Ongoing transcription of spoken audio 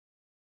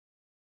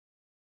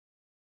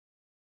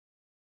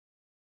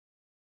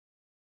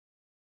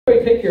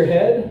to take your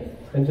head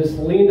and just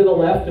lean to the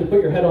left and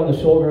put your head on the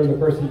shoulder of the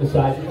person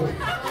beside you.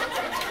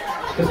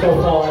 Just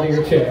don't fall out of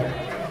your chair.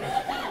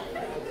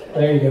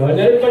 There you go. And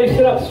everybody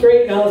sit up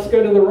straight. Now let's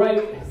go to the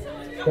right.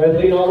 Go ahead,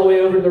 lean all the way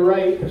over to the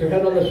right. Put your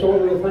head on the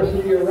shoulder of the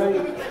person to your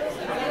right.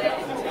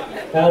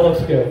 That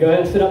looks good. Go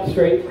ahead and sit up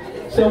straight.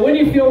 So when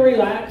you feel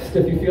relaxed,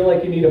 if you feel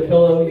like you need a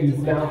pillow, you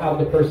now have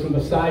the person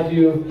beside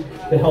you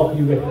to help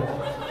you with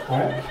that. All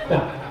right?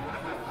 Now,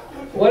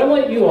 what I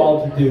want you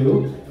all to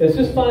do is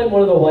just find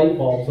one of the light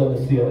bulbs on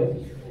the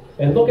ceiling.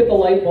 And look at the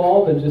light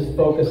bulb and just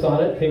focus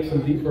on it. Take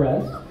some deep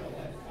breaths.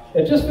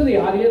 And just for the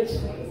audience,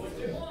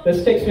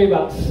 this takes me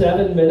about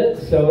 7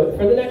 minutes. So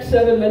for the next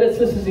 7 minutes,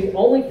 this is the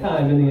only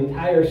time in the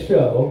entire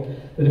show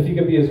that if you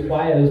could be as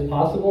quiet as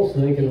possible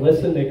so they can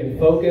listen, they can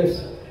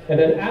focus. And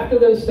then after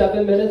those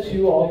 7 minutes,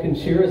 you all can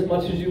cheer as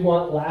much as you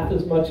want, laugh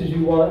as much as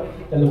you want.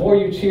 And the more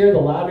you cheer, the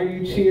louder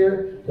you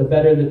cheer, the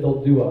better that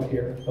they'll do up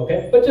here.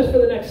 Okay? But just for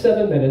the next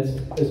 7 minutes,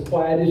 as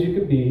quiet as you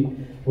could be,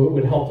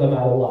 would help them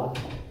out a lot.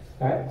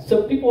 All right?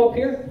 So people up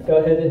here,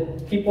 go ahead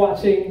and keep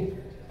watching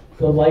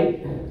the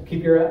light.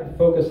 Keep your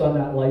focus on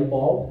that light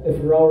bulb.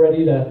 If you're all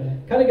ready to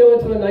kind of go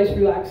into a nice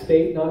relaxed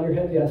state, nod your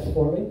head yes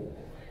for me.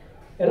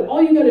 And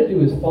all you got to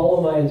do is follow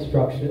my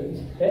instructions.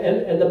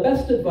 And the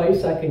best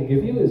advice I can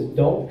give you is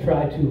don't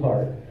try too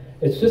hard.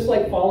 It's just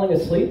like falling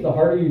asleep. The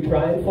harder you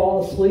try and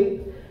fall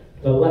asleep,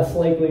 the less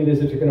likely it is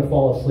that you're going to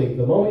fall asleep.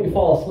 The moment you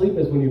fall asleep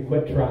is when you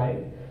quit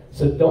trying.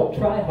 So don't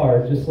try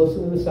hard. Just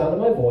listen to the sound of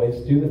my voice.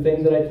 Do the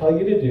things that I tell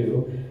you to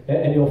do.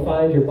 And you'll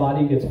find your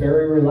body gets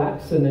very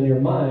relaxed, and then your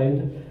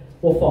mind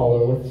will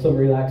follow with some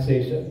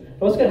relaxation. And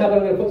what's going to happen,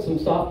 I'm going to put some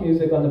soft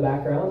music on the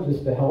background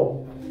just to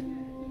help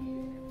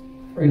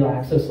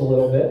relax us a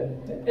little bit.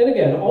 And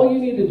again, all you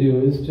need to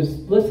do is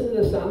just listen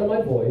to the sound of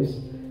my voice.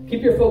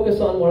 Keep your focus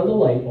on one of the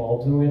light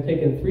bulbs, and we're going to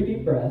take in 3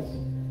 deep breaths.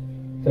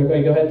 So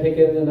everybody go ahead and take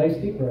in a nice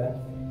deep breath.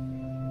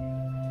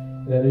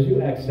 And then as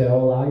you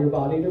exhale, allow your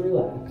body to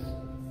relax.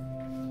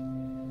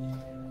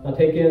 Now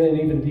take in an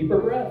even deeper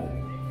breath.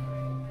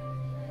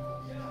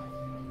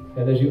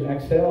 And as you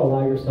exhale,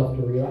 allow yourself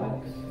to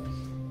relax.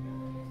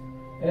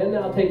 And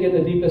now take in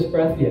the deepest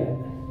breath yet.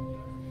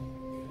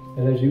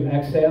 And as you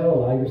exhale,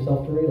 allow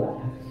yourself to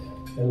relax.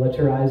 And let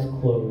your eyes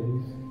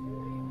close.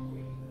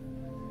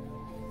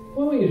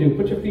 What will you do?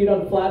 Put your feet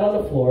flat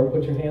on the floor.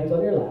 Put your hands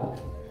on your lap.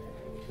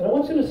 And I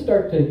want you to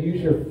start to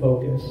use your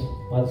focus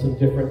on some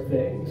different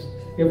things.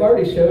 You've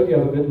already showed you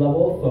have a good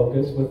level of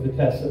focus with the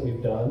tests that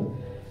we've done.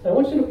 And I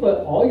want you to put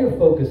all your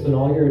focus and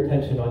all your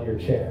attention on your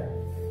chair.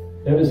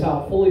 Notice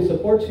how it fully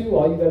supports you.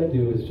 All you got to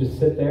do is just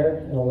sit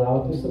there and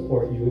allow it to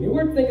support you. And you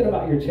weren't thinking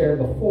about your chair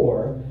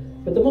before,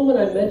 but the moment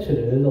I mention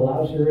it, it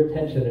allows your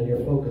attention and your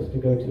focus to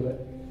go to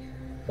it.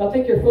 Now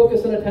take your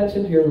focus and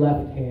attention to your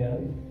left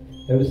hand.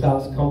 Notice how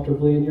it's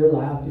comfortably in your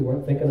lap. You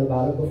weren't thinking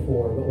about it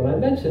before, but when I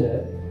mention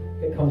it,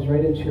 it comes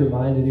right into your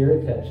mind and your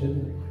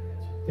attention.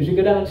 As you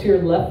go down to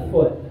your left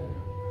foot,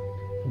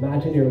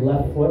 imagine your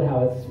left foot,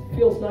 how it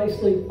feels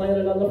nicely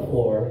planted on the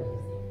floor.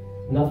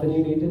 Nothing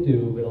you need to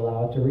do but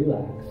allow it to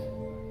relax.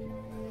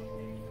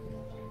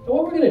 And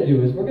what we're going to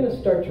do is we're going to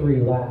start to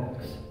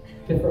relax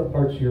different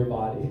parts of your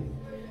body.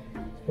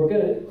 We're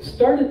going to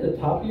start at the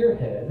top of your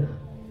head.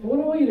 And what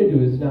I want you to do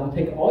is now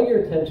take all your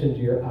attention to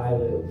your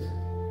eyelids.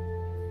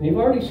 And you've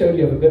already showed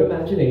you have a good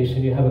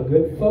imagination, you have a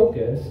good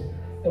focus.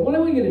 And what I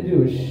want you to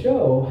do is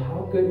show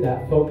how good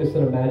that focus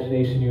and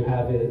imagination you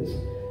have is.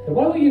 And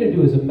what I want you to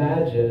do is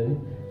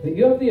imagine that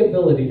you have the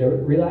ability to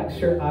relax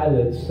your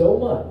eyelids so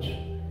much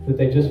that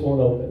they just won't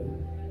open.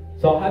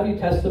 So I'll have you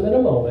test them in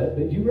a moment,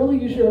 but you really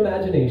use your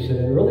imagination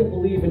and really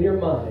believe in your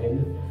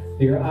mind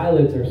that your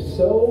eyelids are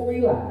so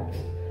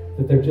relaxed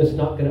that they're just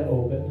not going to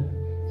open.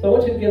 So I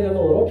want you to give them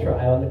a little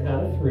try on the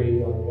count of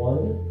 3, on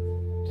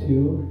 1,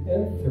 2,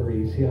 and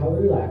 3. See how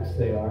relaxed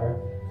they are.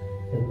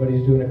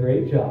 Everybody's doing a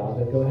great job.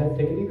 And go ahead and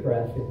take a deep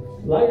breath.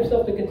 Allow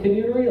yourself to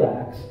continue to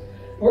relax.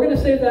 We're going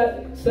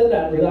to send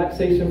that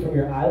relaxation from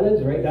your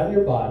eyelids right down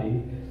your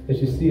body. As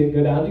you see it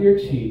go down to your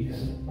cheeks,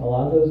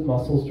 allow those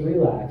muscles to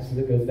relax as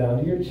it goes down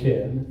to your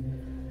chin.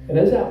 And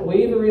as that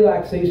wave of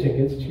relaxation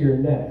gets to your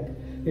neck,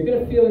 you're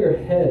going to feel your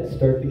head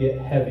start to get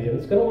heavy. And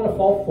it's going to want to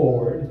fall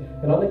forward.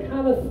 And on the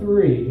count of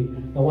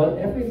 3, I want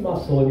every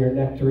muscle in your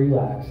neck to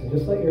relax. And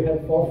just let your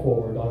head fall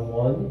forward on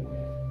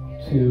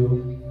 1,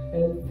 2,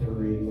 and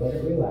 3. Let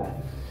it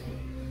relax.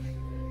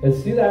 And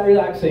see that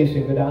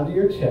relaxation go down to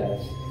your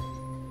chest,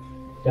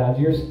 down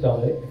to your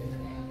stomach,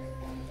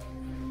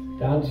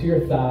 down to your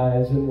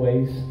thighs and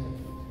waist,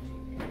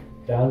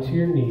 down to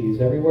your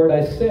knees. Every word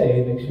I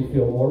say makes you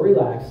feel more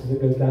relaxed as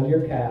it goes down to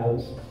your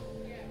calves,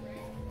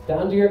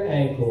 down to your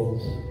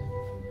ankles,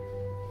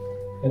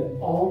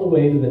 and all the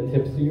way to the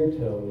tips of your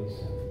toes.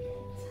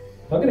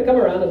 I'm going to come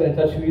around, I'm going to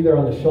touch you either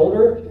on the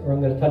shoulder or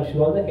I'm going to touch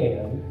you on the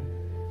hand.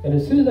 And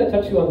as soon as I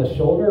touch you on the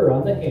shoulder or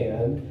on the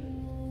hand,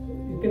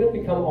 you're going to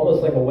become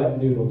almost like a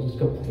wet noodle, just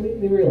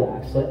completely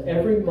relaxed. Let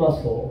every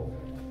muscle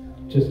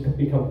just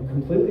become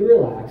completely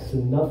relaxed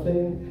and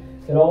nothing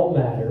at all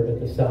matter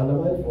but the sound of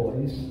my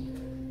voice.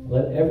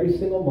 Let every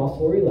single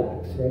muscle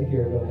relax. Right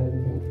here, go ahead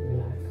and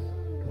relax.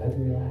 Go ahead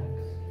and relax.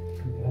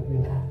 Good,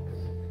 relax.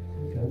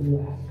 Good,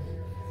 relax.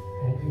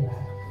 And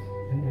relax.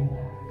 And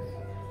relax.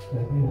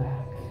 Good,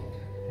 relax.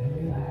 And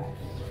relax.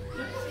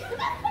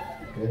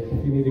 Good.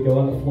 If you need to go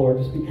on the floor,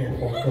 just be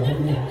careful. Go ahead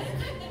and relax.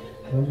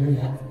 Go ahead and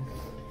relax.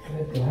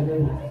 Good. Go ahead and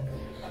relax.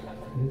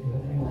 Good. Go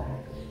ahead and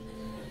relax.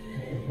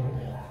 Good. Go ahead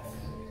and relax.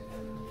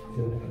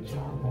 Doing a good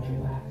job. Go ahead and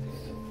relax.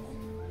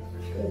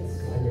 Good.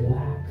 Go ahead and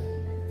relax.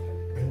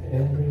 Good.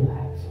 And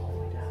relax all the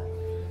way down.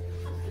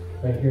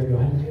 Right here, go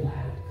ahead and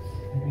relax.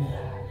 And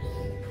relax.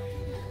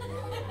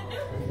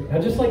 Now,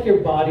 just like your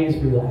body's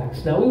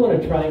relaxed, now we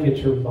want to try and get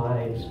your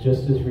minds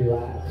just as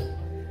relaxed.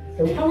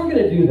 And how we're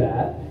going to do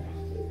that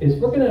is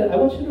I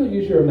want you to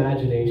use your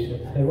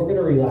imagination, and we're going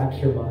to relax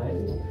your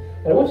minds.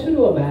 And I want you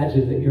to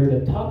imagine that you're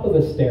at the top of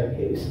a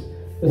staircase.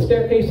 The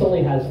staircase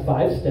only has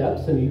 5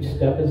 steps, and each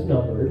step is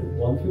numbered,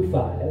 1 through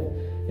 5.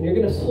 And you're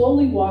going to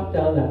slowly walk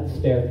down that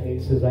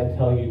staircase as I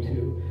tell you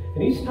to.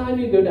 And each time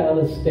you go down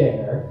a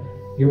stair,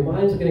 your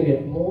mind's going to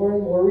get more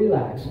and more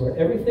relaxed, where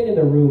everything in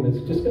the room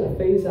is just going to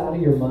phase out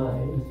of your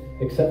mind,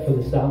 except for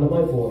the sound of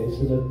my voice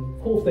and the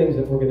cool things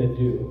that we're going to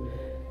do.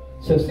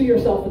 So see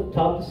yourself at the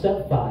top of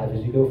step 5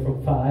 as you go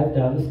from 5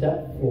 down to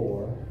step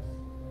 4.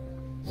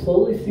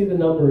 Slowly see the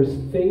numbers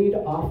fade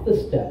off the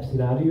steps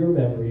and out of your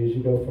memory as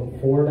you go from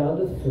 4 down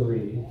to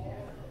 3,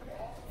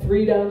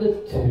 3 down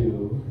to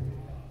 2,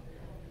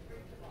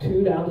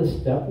 2 down to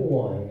step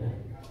 1.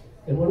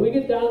 And when we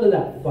get down to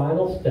that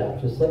final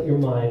step, just let your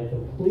mind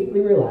completely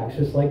relax,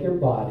 just like your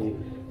body,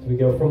 as we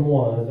go from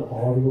 1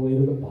 all the way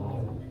to the bottom.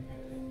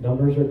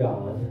 Numbers are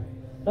gone.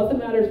 Nothing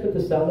matters but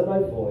the sound of my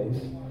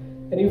voice.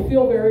 And you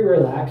feel very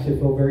relaxed, you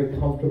feel very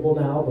comfortable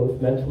now,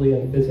 both mentally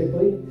and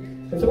physically.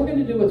 And so we're going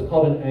to do what's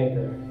called an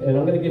anchor. And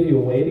I'm going to give you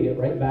a way to get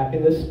right back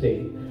in this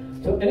state.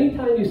 So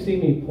anytime you see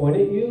me point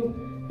at you,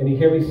 and you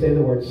hear me say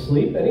the word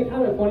sleep,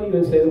 anytime I point at you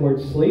and say the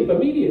word sleep,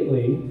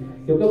 immediately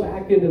you'll go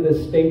back into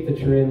this state that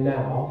you're in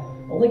now.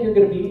 Only you're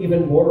going to be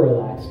even more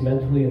relaxed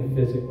mentally and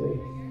physically.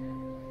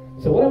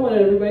 So what I want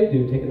everybody to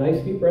do, take a nice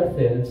deep breath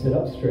in and sit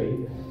up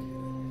straight.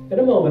 In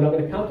a moment, I'm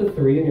going to count to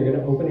 3, and you're going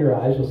to open your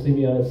eyes. You'll see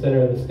me on the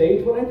center of the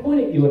stage. When I point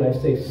at you and I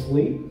say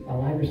sleep,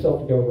 allow yourself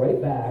to go right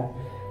back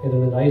into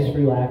the nice,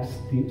 relaxed,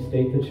 deep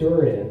state that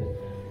you're in.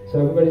 So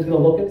everybody's going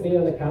to look at me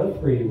on the count of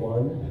 3.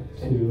 1,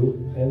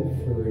 2, and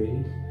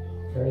 3.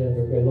 Very good.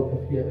 Everybody look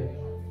up here.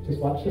 Just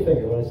watch the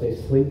finger. When I say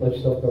sleep, let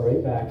yourself go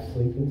right back.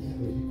 Sleep and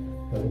sleep.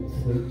 Sleep,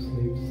 sleep,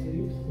 sleep,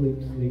 sleep,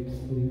 sleep,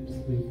 sleep,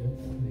 sleep, and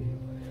sleep.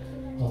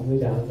 All the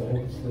way down. Go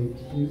ahead. Sleep,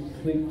 sleep,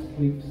 sleep,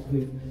 sleep,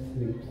 sleep, sleep,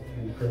 sleep,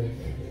 and sleep.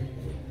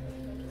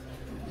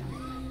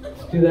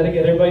 Let's do that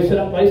again. Everybody sit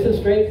up nice and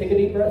straight. Take a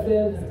deep breath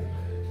in.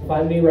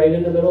 Find me right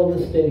in the middle of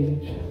the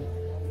stage.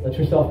 Let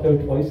yourself go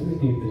twice as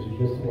deep as you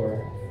just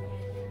were.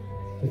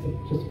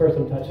 Just the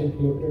person I'm touching. Can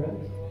you open your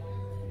eyes?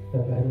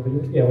 No, go ahead and do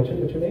it. Yeah, what's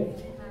your name?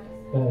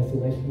 Nice to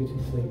meet you.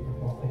 Sleep.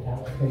 All the way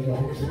down.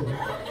 Sleep.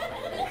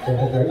 Go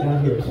ahead right now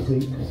here.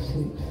 Sleep,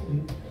 sleep,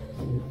 sleep,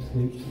 sleep,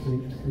 sleep,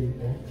 sleep, sleep.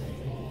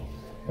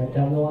 Right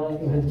down the line.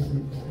 Go ahead and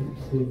sleep, sleep,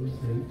 sleep,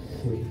 sleep,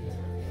 sleep,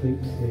 sleep,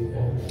 sleep,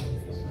 and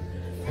sleep.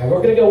 All right,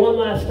 we're going to go one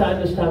last time.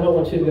 This time I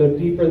want you to go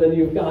deeper than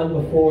you've gone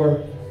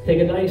before. Take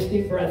a nice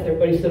deep breath.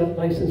 Everybody sit up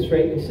nice and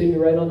straight. You'll see me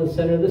right on the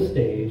center of the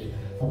stage.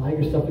 Allow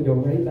yourself to go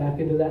right back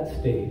into that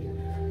state.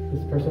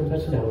 This person I'm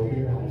touching now, open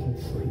your eyes and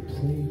sleep,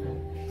 sleep,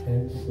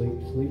 and sleep,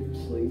 sleep,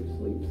 sleep,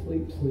 sleep,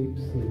 sleep, sleep,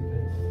 sleep,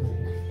 and sleep.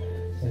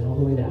 And all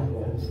the way down, go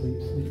ahead and sleep,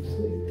 sleep,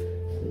 sleep,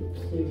 sleep,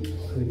 sleep,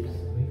 sleep,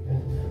 sleep,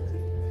 and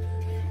sleep.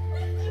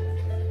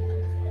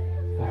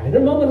 All right, in a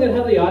moment I'm going to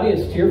have the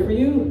audience cheer for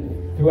you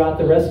throughout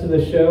the rest of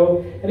the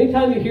show.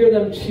 Anytime you hear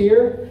them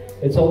cheer,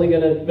 it's only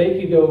going to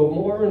make you go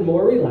more and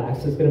more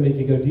relaxed. It's going to make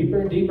you go deeper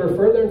and deeper,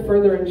 further and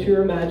further into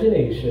your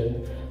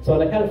imagination. So on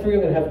the count of 3,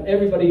 I'm going to have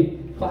everybody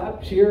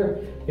clap,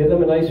 cheer, give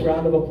them a nice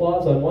round of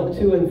applause on 1,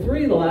 2, and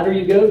 3. The louder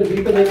you go, the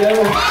deeper they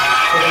go.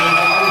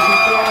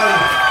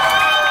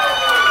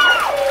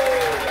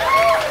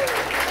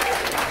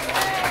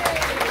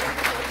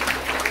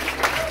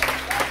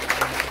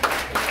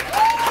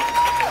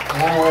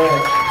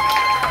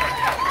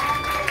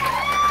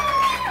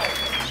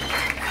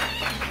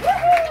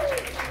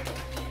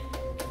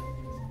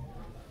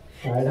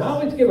 All right, now I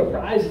always give a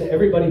prize to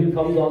everybody who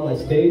comes on my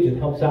stage and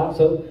helps out.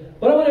 So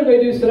what I want everybody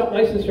to do is sit up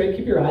nice and straight.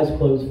 Keep your eyes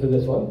closed for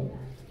this one.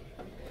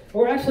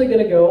 We're actually going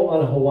to go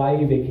on a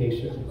Hawaii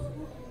vacation.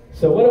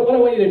 So what I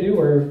want you to do,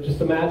 or just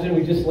imagine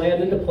we just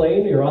landed the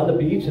plane. You're on the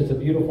beach. It's a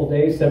beautiful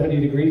day, 70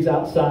 degrees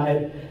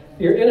outside.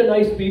 You're in a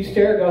nice beach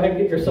chair. Go ahead and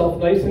get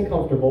yourself nice and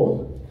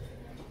comfortable.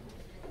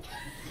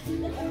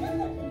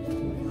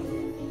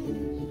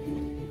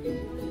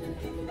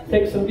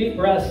 Take some deep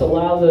breaths.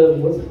 Allow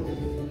the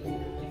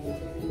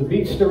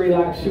beach to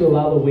relax you.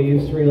 Allow the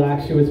waves to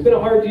relax you. It's been a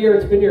hard year.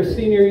 It's been your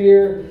senior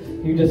year.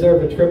 You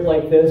deserve a trip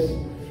like this.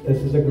 This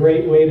is a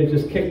great way to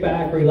just kick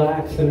back,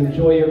 relax, and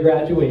enjoy your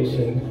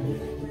graduation.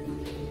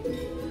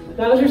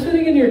 Now, as you're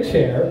sitting in your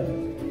chair,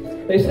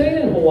 they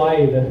say in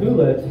Hawaii, the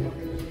hula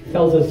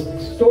tells a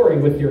story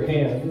with your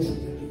hands.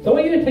 So I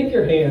want you to take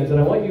your hands, and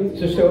I want you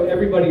to show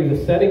everybody the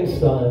setting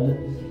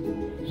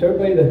sun. Show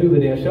everybody the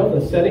hula dance. Show them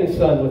the setting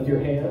sun with your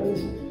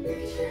hands.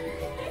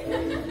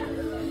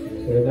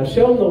 Good. Now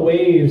show them the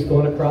waves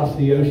going across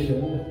the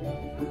ocean.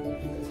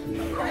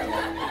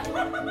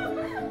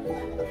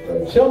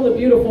 Good. Show them the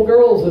beautiful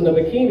girls in the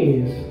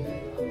bikinis.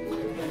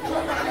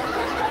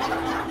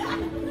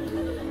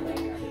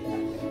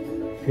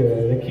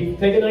 Good. And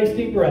take a nice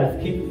deep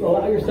breath.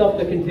 Allow yourself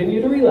to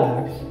continue to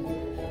relax.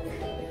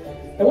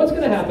 And what's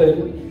going to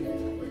happen,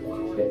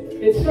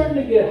 it's starting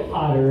to get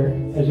hotter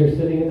as you're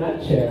sitting in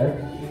that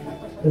chair.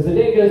 As the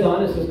day goes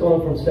on, it's just going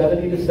from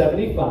 70 to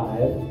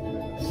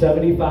 75,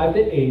 75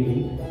 to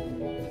 80,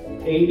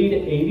 80 to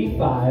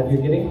 85.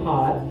 You're getting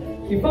hot.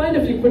 You find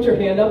if you put your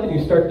hand up and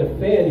you start to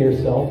fan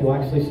yourself, you'll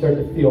actually start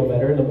to feel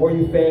better. And the more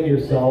you fan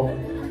yourself,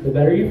 the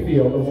better you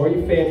feel. The more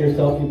you fan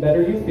yourself, the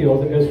better you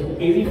feel. As it goes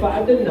from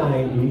 85 to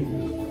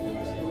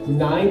 90,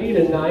 90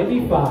 to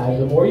 95.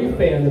 The more you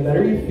fan, the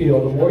better you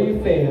feel. The more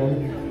you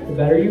fan, the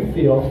better you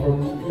feel.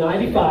 From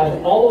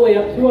 95 all the way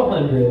up to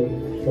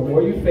 100, the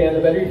more you fan,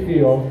 the better you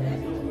feel.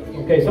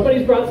 Okay,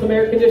 somebody's brought some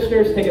air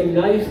conditioners. Take a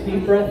nice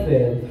deep breath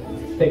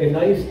in. Take a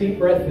nice deep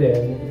breath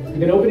in. You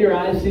can open your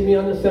eyes, see me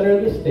on the center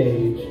of the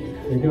stage.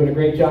 You're doing a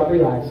great job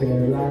relaxing.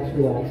 And relax,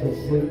 relax, and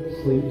sleep,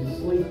 sleep,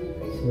 sleep,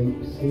 sleep,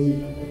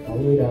 sleep. All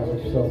the way down.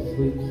 Let yourself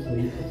sleep,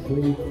 sleep,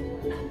 sleep,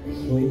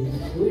 sleep,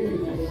 sleep,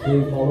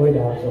 sleep. All the way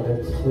down. Go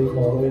ahead, sleep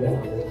all the way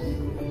down.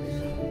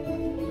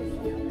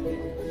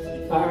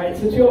 All right,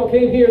 since you all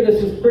came here,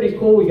 this is pretty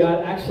cool. We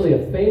got actually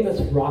a famous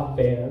rock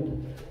band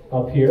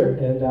up here.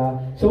 And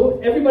so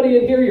everybody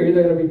in here, you're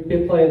either going to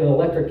be playing an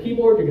electric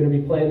keyboard, you're going to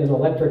be playing an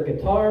electric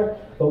guitar,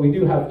 but we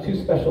do have two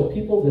special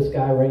people. This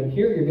guy right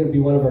here, you're going to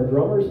be one of our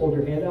drummers. Hold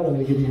your hand out, I'm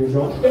going to give you your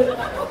drumstick.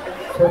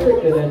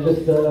 Perfect, and then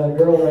just the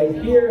girl right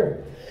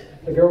here.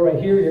 The girl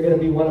right here, you're going to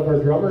be one of our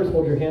drummers.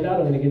 Hold your hand out,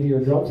 I'm going to give you your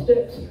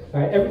drumsticks.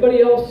 All right,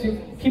 everybody else, you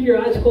keep your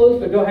eyes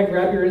closed, but go ahead and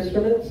grab your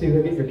instruments.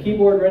 Either get your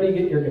keyboard ready,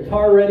 get your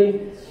guitar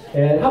ready.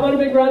 And how about a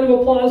big round of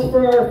applause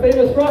for our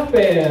famous rock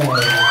band?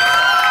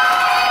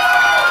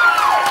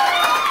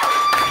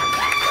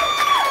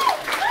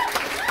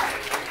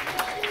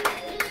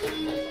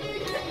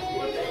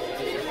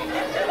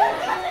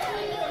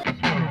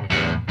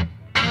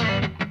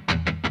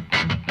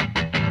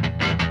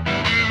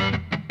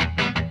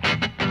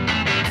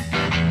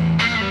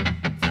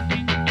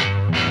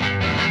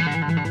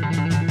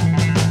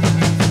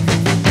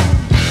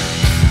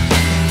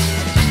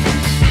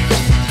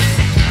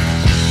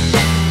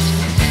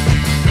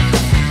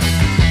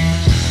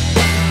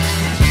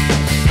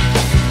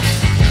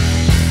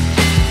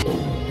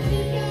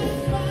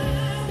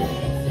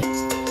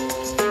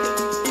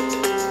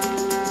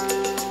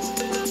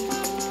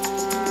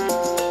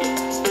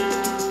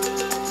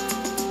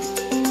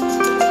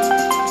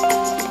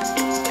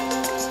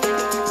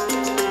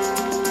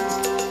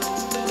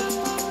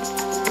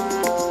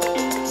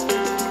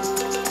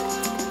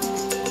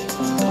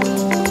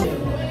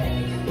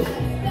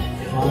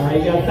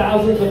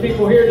 Thousands of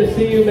people here to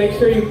see you. Make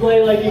sure you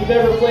play like you've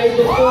never played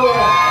before.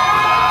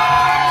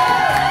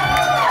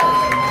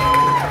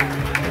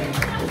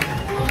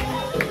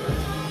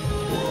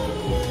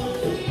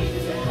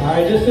 All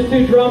right, just the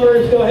two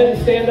drummers. Go ahead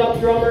and stand up,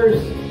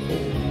 drummers.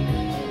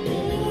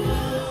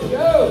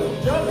 Go,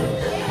 drummers.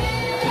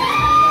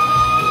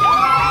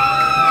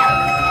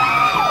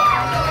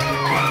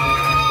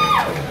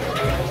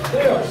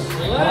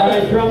 All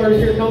right, drummers,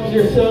 here comes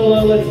your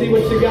solo. Let's see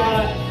what you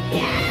got.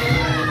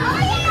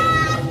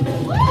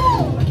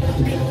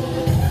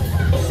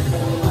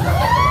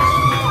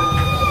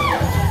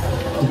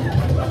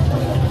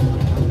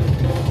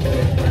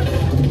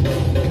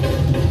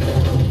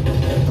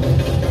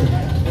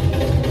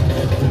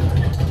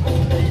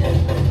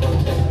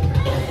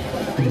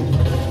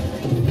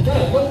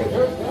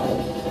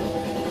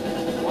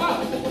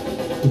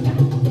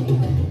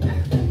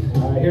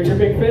 Here's your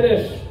big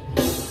finish.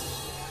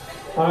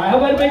 All right, how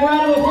about a big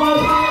round of applause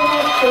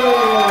for your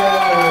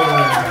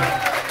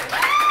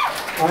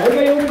All right,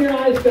 everybody open your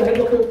eyes. Go ahead,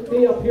 look at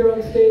me up here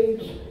on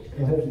stage.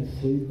 Go ahead and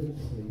sleep and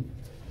sleep.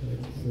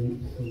 And sleep,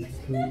 sleep,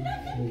 sleep,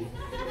 sleep,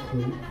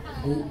 sleep,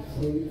 sleep,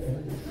 sleep,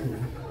 and sleep.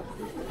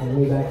 All the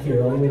way back here,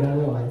 all the way down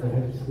the line. Go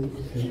ahead and sleep,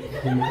 sleep,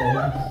 sleep, and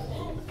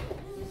sleep.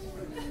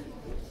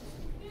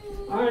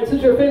 All right,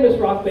 since you're a famous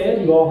rock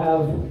band, you all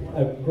have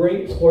a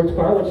great sports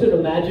car. I want you to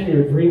imagine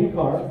your dream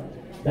car.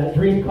 That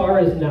dream car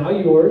is now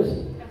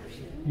yours.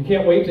 You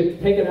can't wait to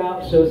take it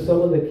out, show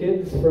some of the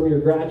kids from your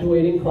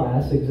graduating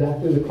class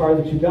exactly the car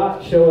that you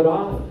got, show it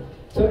off.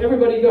 So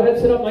everybody go ahead,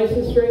 sit up nice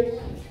and straight.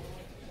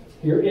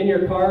 You're in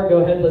your car, go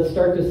ahead, let's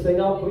start this thing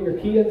up, put your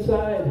key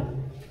inside.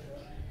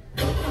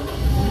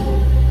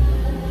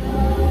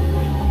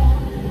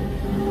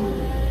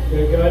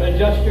 Good, go ahead and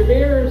adjust your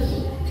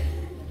mirrors.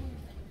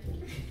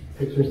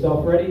 Get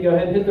yourself ready, go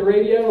ahead and hit the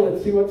radio,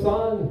 let's see what's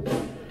on.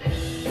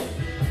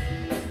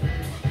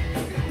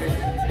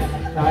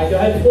 All right, go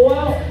ahead and pull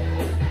out.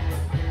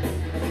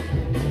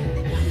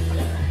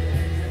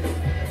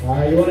 All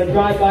right, you want to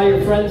drive by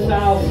your friend's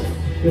house.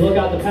 You look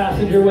out the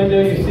passenger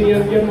window, you see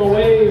him, give him a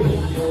wave.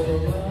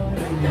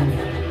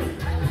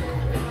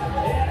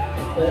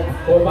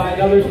 Go by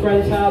another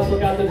friend's house,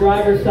 look out the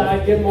driver's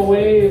side, give him a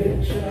wave.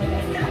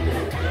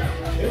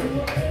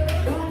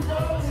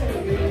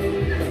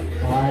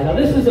 Alright, now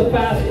this is a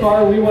fast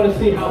car. We want to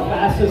see how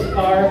fast this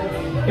car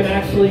can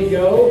actually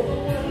go.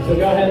 So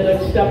go ahead,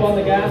 let's step on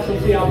the gas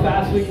and see how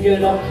fast we can get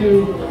it up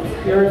to.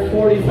 You're at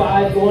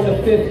 45, going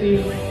to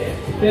 50,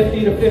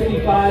 50 to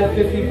 55,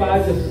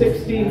 55 to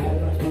 60,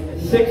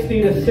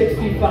 60 to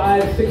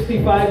 65,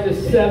 65 to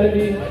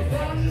 70.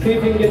 See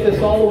if you can get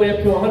this all the way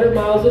up to 100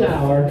 miles an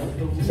hour.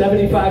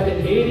 75 to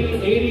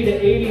 80, 80 to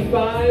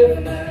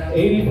 85,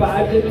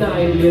 85 to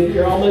 90.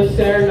 You're almost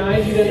there,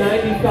 90 to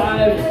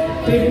 95.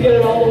 See if you can get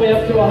it all the way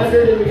up to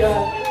 100, and we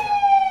got...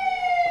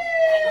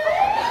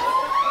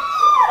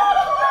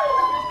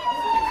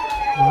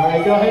 All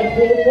right, go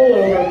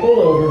ahead, pull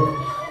over.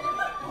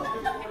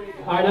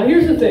 All right, now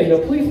here's the thing. The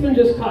policeman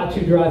just caught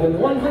you driving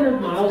 100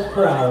 miles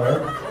per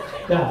hour.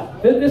 Now,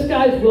 this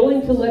guy's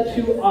willing to let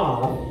you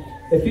off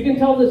if you can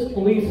tell this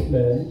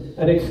policeman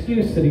an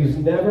excuse that he's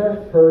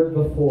never heard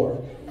before.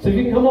 So if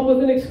you can come up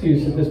with an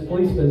excuse that this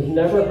policeman's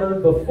never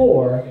heard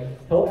before,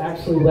 he'll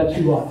actually let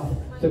you off.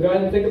 So go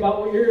ahead and think about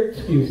what your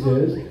excuse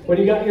is. When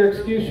you got your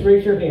excuse,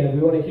 raise your hand.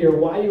 We want to hear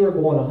why you were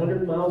going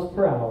 100 miles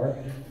per hour.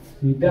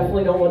 You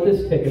definitely don't want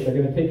this ticket. They're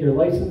going to take your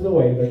license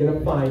away. They're going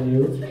to fine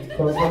you.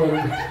 So I'm coming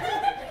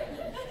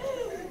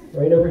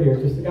right over here.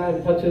 Just the guy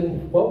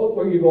touching. What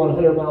were you going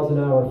 100 miles an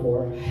hour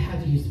for? I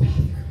had to use the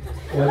bathroom.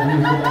 You had to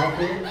use the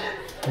bathroom?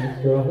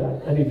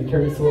 I need to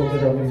turn this a little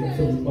bit over and get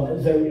some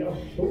buzz. There we go.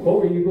 What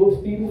were you going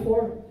speeding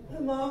for? My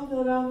mom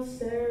fell down the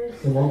stairs.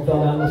 Your mom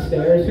fell down the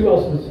stairs. Who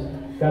else was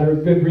got a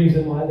good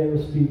reason why they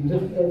were speeding?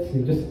 Let's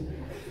see. Just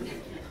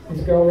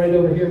this girl right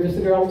over here. Just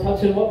the girl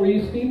touching. What were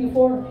you speeding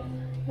for?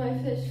 My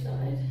fish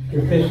died.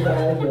 Your fish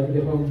died. You had to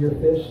get home to your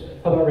fish.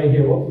 How about right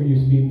here? What were you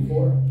speeding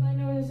for? My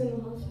nose in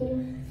the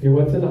hospital. Your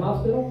what's in the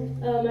hospital?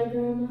 My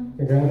grandma.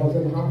 Your grandma's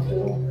in the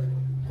hospital.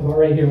 How about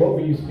right here? What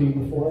were you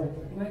speeding for?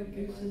 My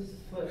goose's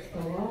foot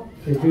fell off.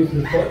 Your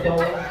goose's foot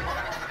fell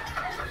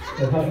off.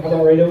 And how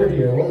about right over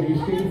here? What were you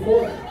speeding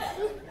for?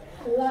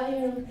 The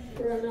lion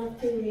ran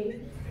after me.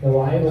 The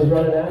lion was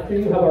running after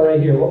you? How about right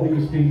here? What were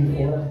you speeding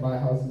for? My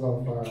house is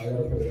on fire. I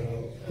gotta put it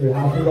out. Your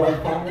house is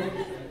on fire?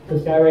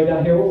 This guy right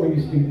down here, what were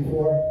you speeding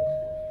for?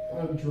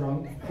 I'm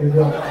drunk. You're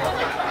drunk.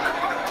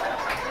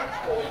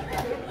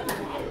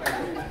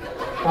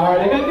 Alright,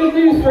 I got good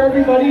news for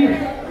everybody.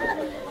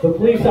 The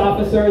police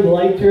officer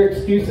liked your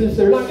excuses.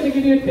 They're not going to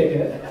give you a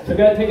ticket. So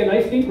go ahead and take a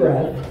nice deep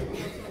breath.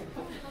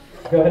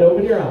 Go ahead and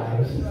open your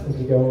eyes as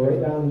we go right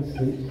down and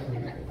sleep,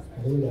 sleep.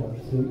 All the way down,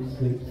 sleep,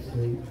 sleep,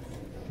 sleep,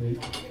 sleep.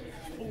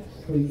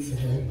 Sleep,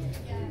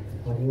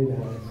 all the way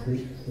down,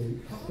 sleep, sleep,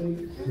 sleep,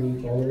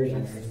 sleep, all the way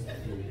down,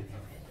 sleep.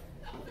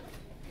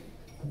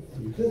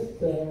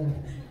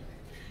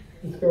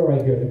 Let's go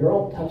right here. The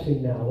girl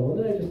touching now, the one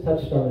that I just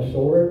touched on the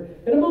shoulder.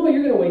 In a moment,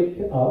 you're going to wake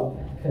up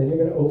and you're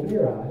going to open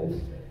your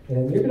eyes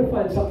and you're going to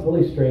find something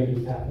really strange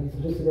has happened. So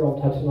just the girl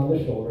touching on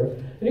the shoulder,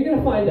 and you're going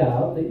to find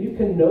out that you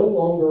can no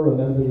longer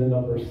remember the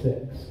number 6.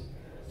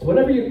 So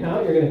whenever you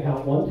count, you're going to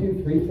count 1,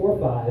 2, 3, 4,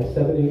 5,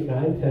 7, 8,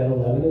 9, 10,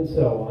 11, and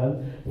so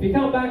on. If you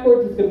count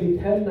backwards, it's going to be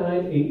 10,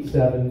 9, 8,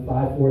 7,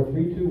 5, 4,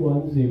 3, 2,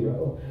 1,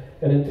 0.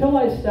 And until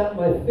I snap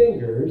my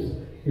fingers,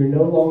 you're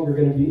no longer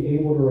going to be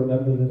able to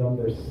remember the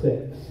number 6.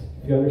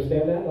 Do you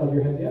understand that? Nod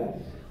your head yes.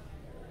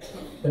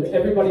 And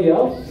everybody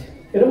else,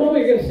 in a moment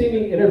you're going to see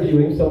me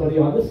interviewing somebody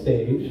on the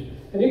stage,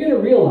 and you're going to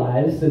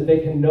realize that they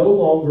can no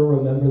longer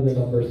remember the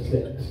number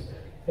 6.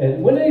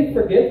 And when they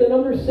forget the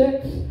number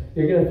 6,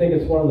 you're going to think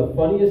it's one of the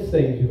funniest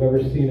things you've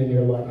ever seen in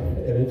your life,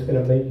 and it's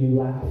going to make you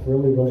laugh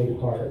really, really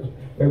hard.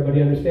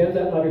 Everybody understands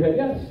that? Nod your head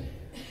yes.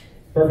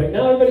 Perfect.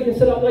 Now everybody can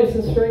sit up nice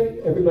and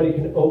straight. Everybody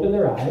can open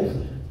their eyes.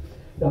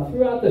 Now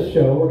throughout the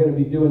show, we're going to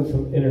be doing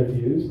some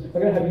interviews. I'm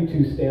going to have you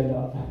two stand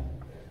up.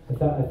 I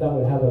thought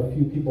we'd have a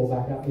few people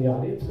back out in the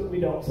audience, but we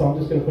don't, so I'm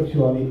just going to put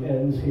you on the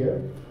ends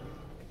here.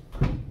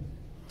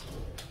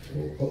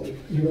 We'll put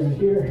you right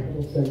here.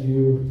 We'll send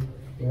you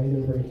right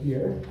over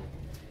here.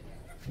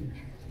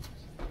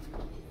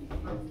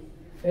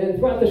 And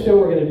throughout the show,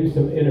 we're going to do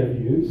some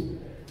interviews.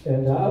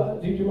 And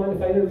do you mind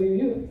if I interview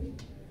you?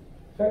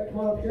 All right, come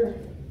on up here.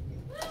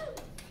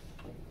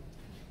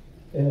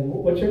 And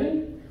what's your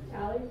name?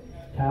 Allie.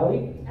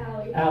 Callie?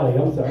 Allie. Allie,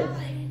 I'm sorry.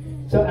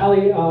 So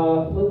Allie,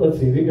 let's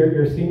see,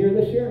 you're a senior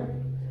this year?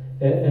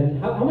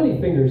 And how many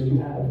fingers do you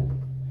have?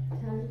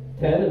 10.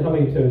 10, and how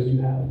many toes do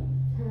you have?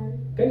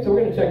 10. Okay, so we're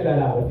going to check that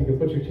out. If you could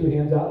put your two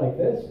hands out like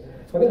this.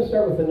 I'm going to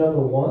start with the number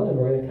 1, and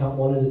we're going to count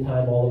one at a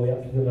time all the way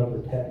up to the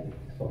number 10.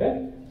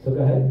 Okay? So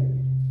go ahead.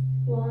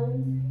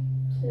 1,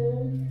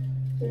 2,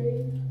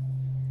 3,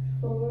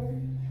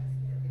 4,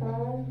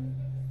 5,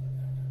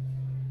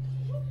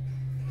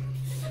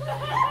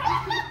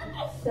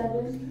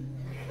 7,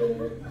 8,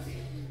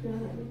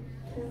 9,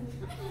 10.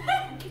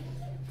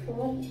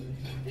 11.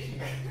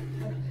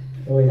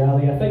 Oh wait,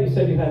 Allie, I thought you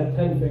said you had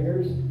 10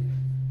 fingers.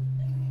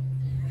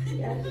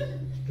 Yes.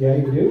 Yeah,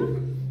 you do?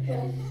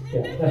 Yes.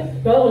 Yeah.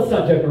 Well, let's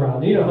not joke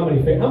around. You know how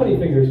many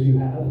fingers do you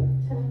have?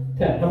 10.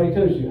 10. How many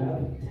toes do you have?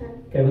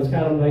 10. Okay, let's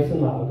count them nice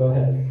and loud. Go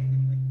ahead.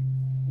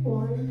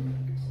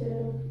 1,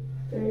 2,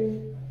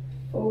 3,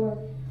 4,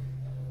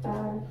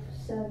 5,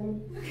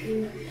 7,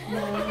 8,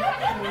 9,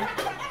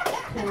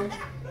 10,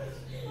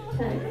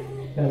 10.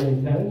 10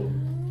 and 10?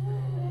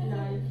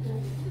 9, 10.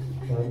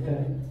 9,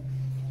 10.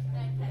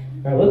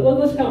 All right,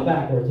 let's count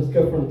backwards. Let's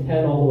go from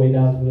 10 all the way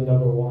down to the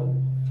number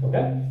 1.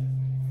 Okay?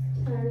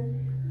 10,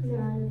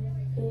 9,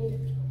 8,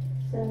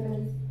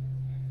 7,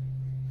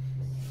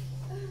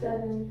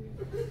 7,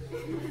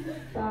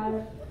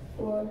 5,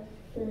 4,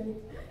 3,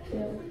 2,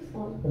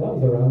 1. Well, that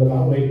was a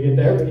roundabout way to get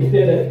there, but you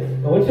did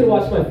it. I want you to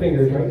watch my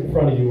fingers right in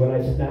front of you. When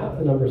I snap,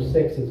 the number 6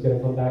 is going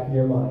to come back in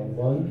your mind.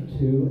 1,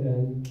 2,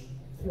 and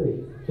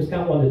 3. Just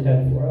count 1 to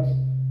 10 for us.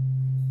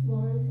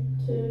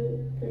 1,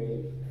 2,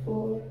 3,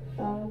 4,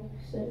 5,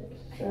 6,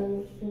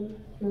 7,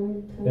 8,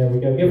 9, 10. There we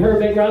go. Give her a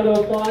big round of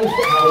applause. Oh,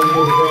 you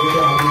did a great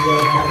job. You go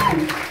have a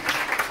seat.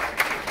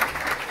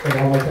 And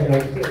I'm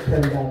going to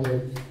turn down the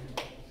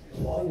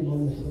volume on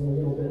this one a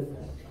little bit.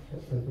 I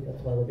think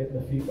that's why we're getting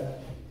the feedback.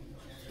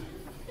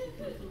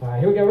 All right,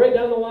 here we go. Right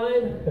down the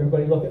line.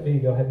 Everybody look at me.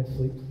 Go ahead and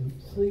sleep,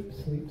 sleep,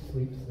 sleep,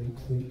 sleep, sleep,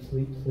 sleep,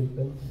 sleep, sleep,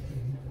 and sleep.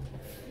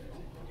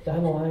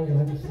 Down the line, go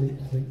ahead and sleep,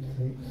 sleep,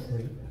 sleep,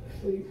 sleep,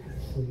 sleep,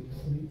 sleep,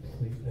 sleep,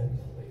 sleep, and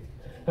sleep.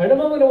 All right, I'm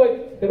going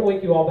to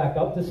wake you all back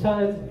up this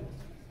time.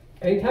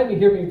 Anytime you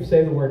hear me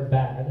say the word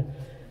bad,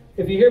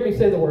 if you hear me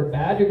say the word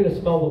bad, you're going to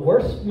smell the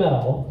worst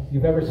smell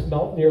you've ever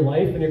smelt in your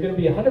life, and you're going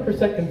to be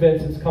 100%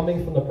 convinced it's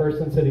coming from the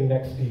person sitting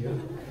next to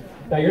you.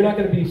 Now, you're not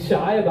going to be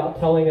shy about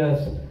telling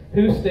us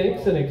who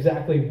stinks and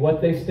exactly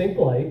what they stink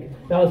like.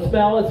 Now, the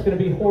smell, it's going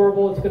to be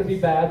horrible, it's going to be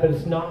bad, but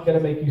it's not going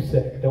to make you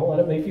sick. Don't let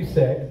it make you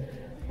sick.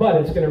 But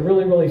it's going to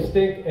really, really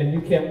stink, and you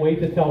can't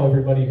wait to tell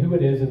everybody who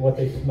it is and what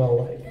they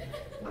smell like.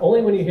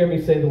 Only when you hear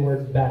me say the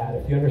word bad.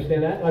 If you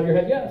understand that, nod your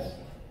head yes.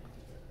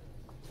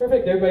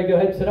 Perfect. Everybody go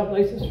ahead and sit up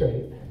nice and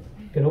straight.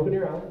 You can open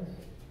your eyes.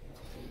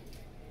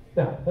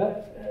 Now,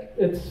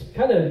 it's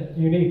kind of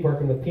unique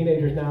working with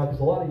teenagers now because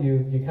a lot of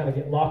you kind of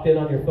get locked in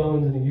on your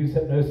phones and you use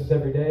hypnosis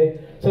every day.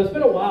 So it's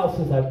been a while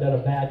since I've done a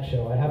bad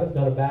show. I haven't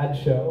done a bad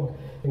show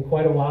in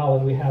quite a while,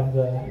 and we have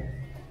the...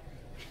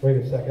 Wait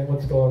a second.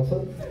 What's going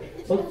on?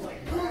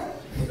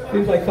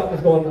 Seems like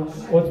something's going on.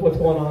 What's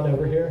going on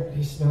over here?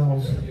 He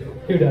smells.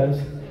 Who does?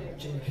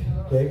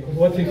 Jake.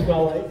 What's he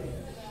smell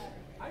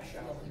like?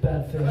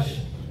 Bad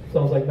fish.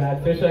 Smells like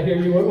bad fish. I hear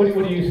you.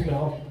 What do you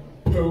smell?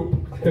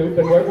 Poop. Poop.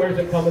 And where's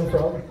it coming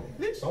from?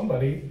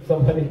 Somebody.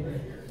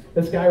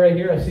 This guy right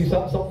here, I see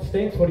something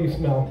stinks. What do you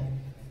smell?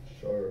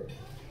 Sure.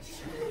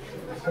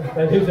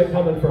 And who's it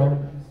coming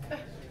from?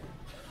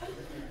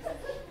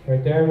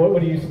 Right there. And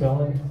what are you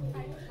smelling?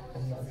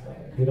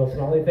 You don't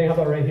smell anything? How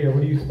about right here?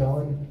 What are you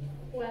smelling?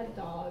 Wet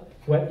dog.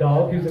 Wet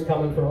dog. Who's it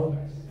coming from?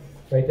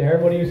 Right there.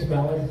 What are you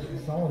smelling?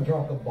 Someone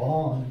dropped a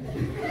bomb.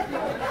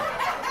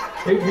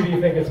 Who do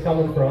you think it's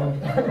coming from?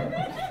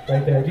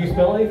 Right there. Do you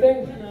smell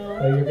anything? No.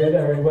 Oh, you're good.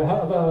 All right. Well,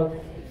 how about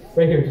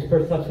right here? Just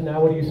first touching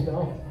now. What do you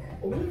smell?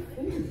 Old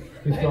food.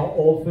 You smell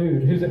old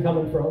food. Who's it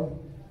coming from?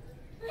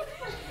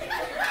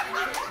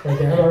 Right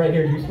there. How about right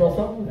here? Do you smell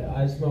something?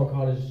 I smell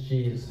cottage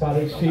cheese.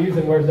 Cottage cheese.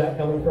 And where's that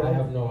coming from? I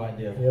have no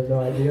idea. You have no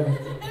idea?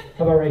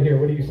 How about right here?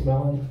 What are you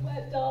smelling?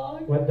 Wet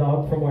dog. Wet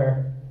dog from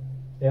where?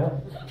 Yeah?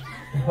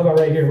 How about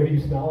right here? What are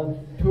you smelling?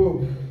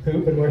 Poop.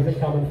 Poop. And where's it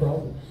coming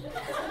from?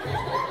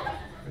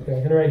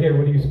 Okay. And right here,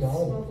 what are you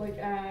smelling? Smells like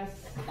ass.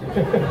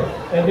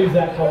 And who's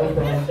that coming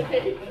from?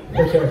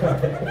 For sure.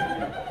 Okay.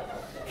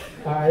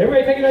 All right,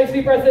 everybody take a nice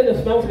deep breath in.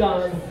 The smell's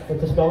gone. Let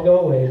the smell go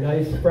away.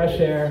 Nice, fresh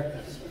air.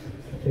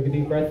 Take a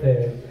deep breath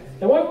in.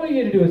 And what I want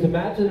you to do is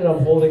imagine that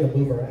I'm holding a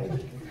boomerang.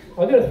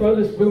 I'm going to throw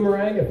this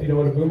boomerang. If you know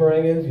what a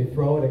boomerang is, you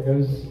throw it, it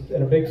goes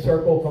in a big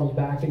circle, comes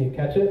back, and you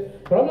catch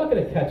it. But I'm not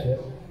going to catch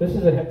it. This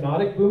is a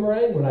hypnotic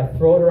boomerang. When I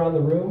throw it around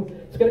the room,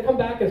 it's going to come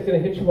back and it's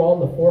going to hit you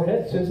all in the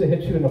forehead. As soon as it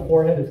hits you in the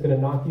forehead, it's going to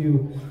knock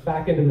you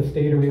back into the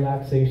state of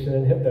relaxation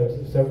and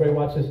hypnosis. So everybody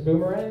watch this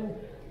boomerang.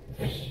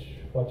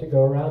 Watch it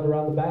go around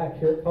the back.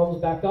 Here it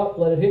comes back up.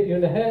 Let it hit you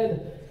in the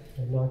head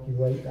and knock you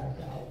right back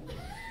out.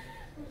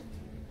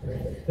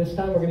 Perfect. This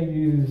time we're going to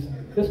use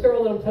this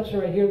girl that I'm touching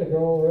right here, the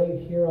girl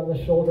right here on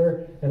the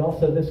shoulder, and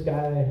also this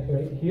guy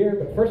right here.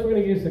 But first we're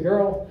going to use the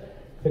girl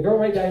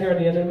right down here on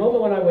the end. In a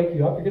moment when I wake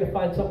you up, you're going to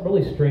find something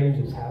really strange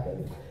has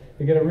happened.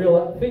 You're going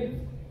to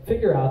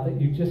figure out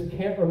that you just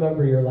can't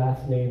remember your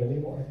last name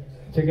anymore.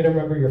 So you're going to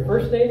remember your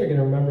first name, you're going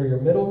to remember your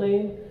middle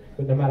name,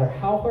 but no matter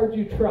how hard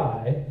you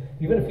try,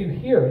 even if you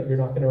hear it, you're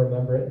not going to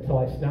remember it until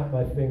I snap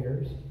my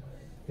fingers.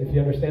 If you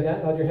understand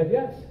that, nod your head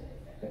yes.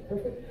 Okay,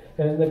 perfect.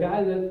 And the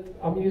guy that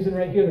I'm using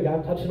right here, the guy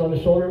I'm touching on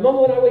the shoulder, the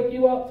moment when I wake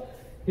you up,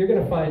 you're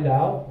going to find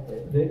out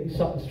that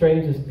something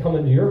strange has come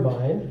into your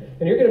mind,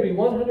 and you're going to be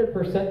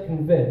 100%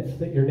 convinced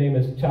that your name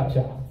is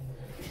Cha-Cha.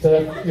 So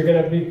you're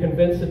going to be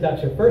convinced that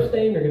that's your first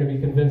name, you're going to be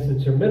convinced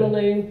it's your middle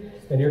name,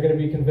 and you're going to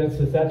be convinced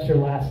that that's your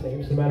last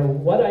name. So no matter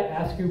what I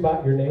ask you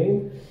about your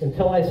name,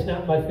 until I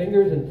snap my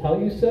fingers and tell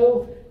you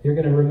so, you're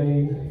going to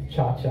remain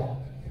Cha-Cha.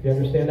 You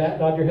understand that?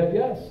 Nod your head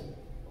yes.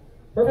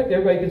 Perfect.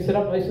 Everybody can sit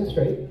up nice and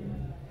straight.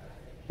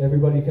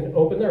 Everybody can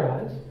open their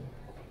eyes.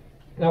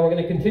 Now we're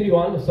going to continue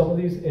on with some of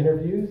these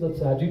interviews. Let's.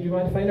 Do you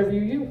mind if I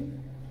interview you?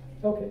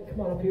 Okay,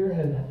 come on up here.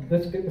 And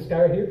this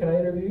guy right here, can I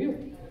interview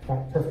you? All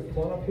right, perfect.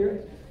 Come on up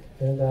here.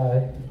 And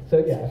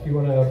so yeah, if you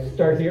want to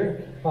start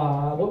here,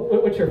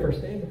 what's your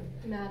first name?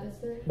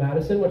 Madison.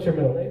 Madison. What's your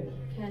middle name?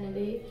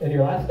 Kennedy. And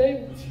your last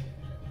name?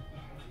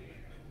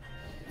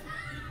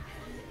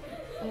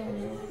 I don't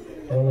know.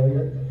 I don't know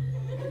your.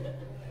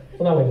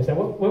 Well, now wait a second.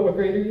 What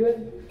grade are you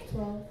in?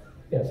 12.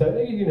 Yeah, so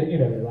you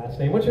know your last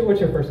name. What's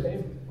your first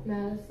name?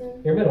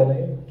 Madison. Your middle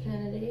name?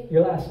 Kennedy.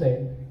 Your last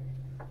name?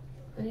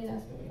 I need to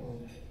ask my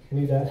mom. You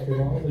need to ask your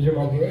mom. Is your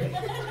mom here?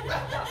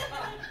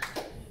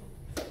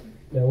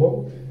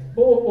 No,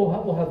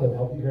 we'll have them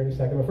help you here in a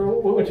second. But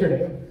what's your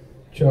name?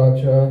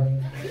 Cha-cha.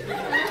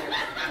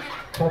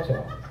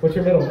 Cha-cha. What's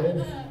your middle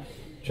name?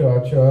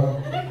 Cha-cha.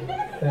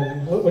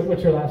 And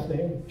what's your last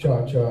name?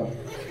 Cha-cha.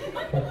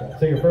 Cha-cha.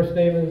 So your first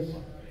name is?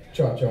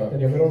 Cha-cha. And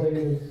your middle name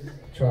is?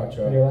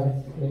 Cha-cha. And your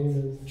last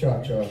name is?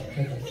 Cha-cha.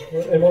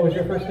 Okay. And what was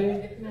your first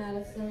name?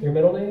 Madison. Your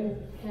middle name?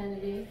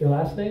 Kennedy. Your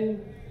last name?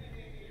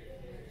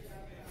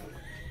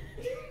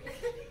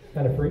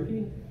 Kind of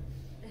freaky?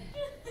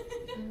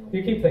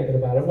 You keep thinking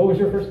about it. What was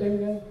your first name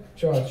again?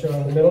 Cha-cha.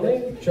 The middle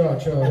name?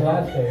 Cha-cha. Your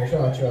last name?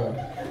 Cha-cha.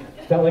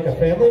 Is that like a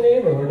family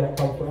name, or where'd that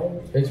come from?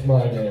 It's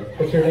my name.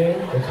 What's your name?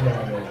 It's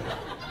my name.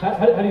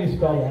 How do you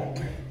spell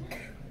that?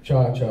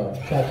 Cha-cha.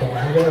 Cha-cha.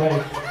 Is it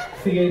like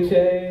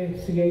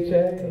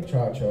C-H-A?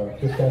 Cha-cha.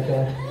 Just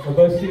cha-cha. Are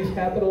both C's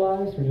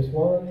capitalized, or just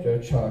one?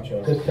 Just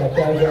cha-cha. Just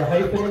cha-cha. Is there a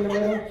hyphen in the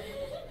middle?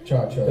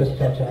 Cha-cha. Just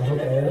cha-cha.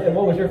 Okay. And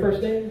what was your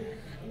first name?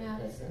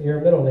 Madison. Your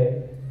middle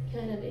name?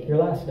 Kennedy. Your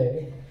last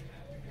name?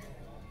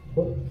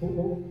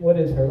 What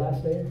is her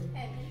last name?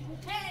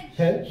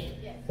 Hench?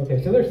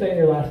 Okay, so they're saying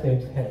your last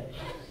name's Hench.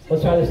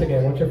 Let's try this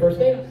again. What's your first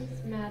name?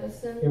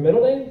 Madison. Your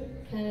middle name?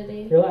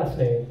 Kennedy. Your last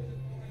name?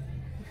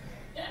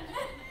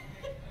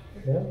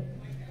 Yeah?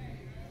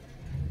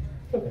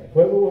 Okay.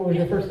 What was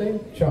your first name?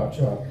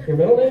 Cha-cha. Your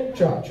middle name?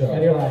 Cha-cha.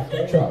 And your last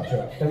name?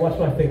 Cha-cha. And watch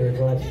my fingers.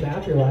 When I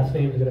snap, your last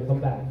name is going to come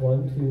back.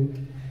 1,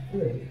 2,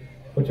 3.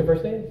 What's your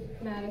first name?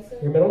 Madison.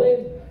 Your middle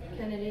name?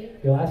 Kennedy.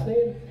 Your last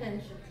name?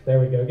 Penn. There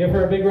we go. Give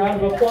her a big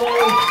round of applause.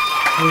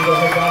 You go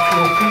ahead back to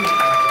your seat.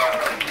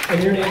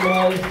 And your name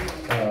was?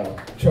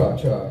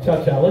 Cha-cha.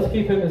 Cha-cha. Let's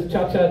keep him as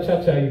Cha-cha,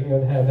 Cha-cha. You can go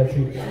ahead and have that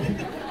seat.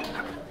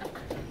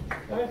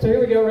 All right, so here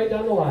we go, right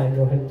down the line.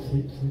 Go ahead and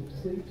sleep, sleep,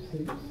 sleep,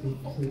 sleep, sleep,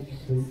 sleep,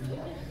 sleep,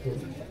 sleep.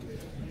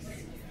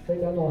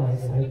 Right down the line.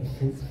 Go ahead and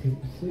sleep, sleep,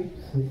 sleep,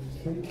 sleep,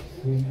 sleep,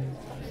 sleep,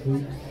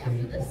 sleep,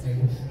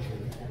 sleep,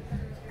 sleep.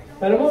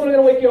 And in a moment, I'm going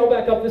to wake you all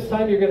back up. This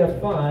time, you're going to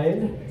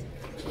find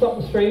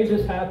something strange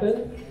has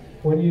happened.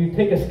 When you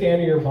take a scan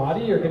of your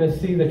body, you're going to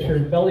see that your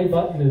belly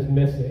button is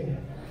missing.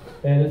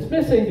 And it's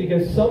missing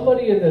because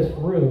somebody in this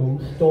room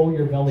stole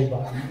your belly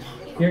button.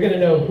 You're going to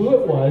know who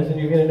it was, and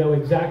you're going to know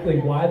exactly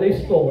why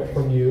they stole it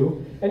from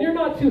you. And you're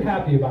not too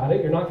happy about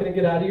it. You're not going to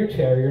get out of your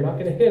chair. You're not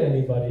going to hit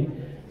anybody.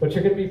 But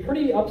you're going to be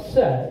pretty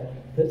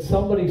upset that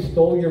somebody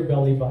stole your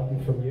belly button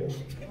from you.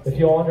 If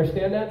you all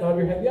understand that, nod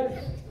your head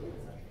yes.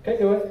 Okay,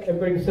 go ahead.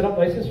 Everybody sit up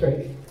nice and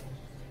straight.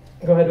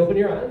 Go ahead, open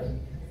your eyes.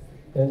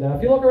 And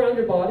if you look around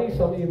your body,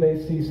 some of you may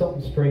see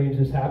something strange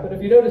has happened.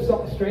 If you notice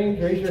something strange,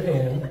 raise your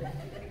hand.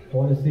 I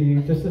want to see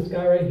just this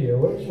guy right here.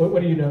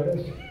 What do you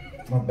notice?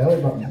 My belly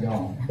button's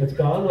gone. It's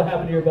gone? What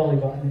happened to your belly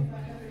button?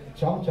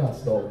 Cha-cha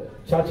stole it.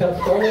 Cha-cha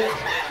stole it?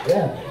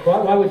 Yeah.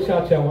 Why would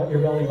Cha-cha want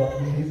your belly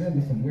button? He's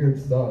into some weird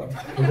stuff.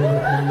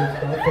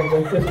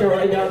 This girl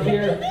right down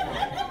here,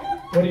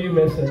 what are you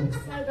missing?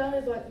 My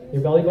belly button.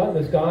 Your belly button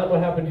is gone? What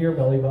happened to your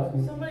belly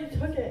button? Somebody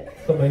took it.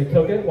 Somebody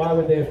took it? Why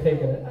would they have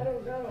taken it? I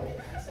don't know.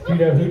 Do you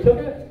know who took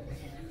it?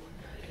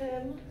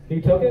 Him.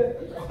 He took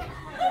it?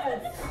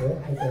 Yes. Yeah,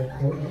 okay.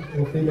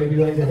 We'll see. Maybe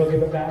later he'll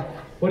give it back.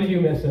 What are you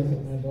missing?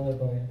 My belly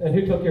button. And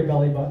who took your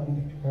belly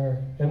button?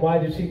 Her. And why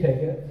did she take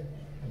it?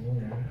 I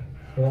don't know.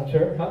 You're not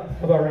sure? How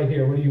about right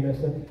here? What are you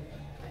missing?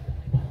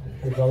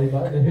 Your belly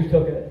button. And who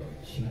took it?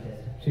 She did.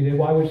 She did.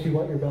 Why would she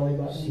want your belly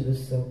button? She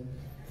was so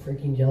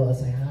freaking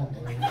jealous I had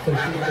one. So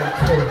she wanted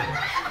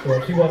two.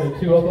 Yeah, she wanted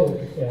two of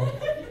them. Yeah.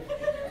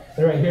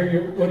 And right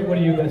here, what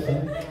are you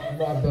missing?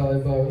 My belly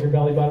button. Your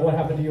belly button. What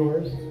happened to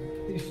yours?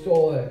 He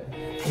stole it.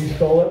 He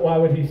stole it. Why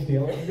would he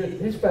steal it?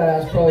 He's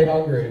fast, probably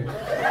hungry. He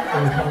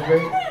was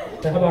hungry.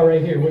 Now, how about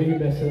right here? What are you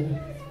missing?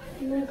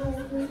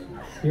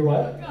 Your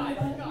what?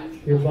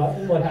 Your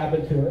button. What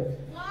happened to it?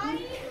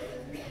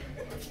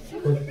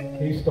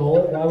 He stole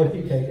it. Why would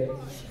he take it?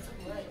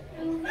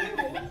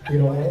 You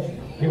don't know?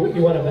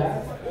 You want it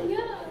back?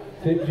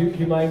 Do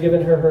you mind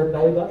giving her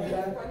belly button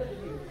back?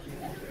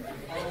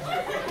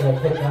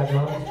 Put it back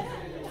on.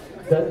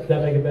 Does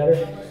that make it better?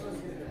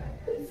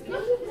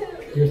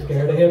 You're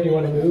scared of him? You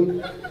want to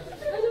move?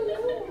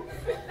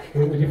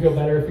 Would you feel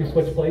better if you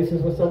switched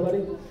places with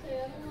somebody?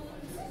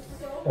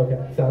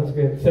 Okay, sounds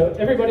good. So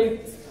everybody,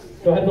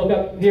 go ahead and look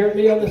up here at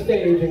me on the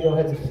stage and go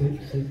ahead and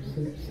sleep, sleep,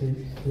 sleep, sleep,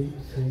 sleep,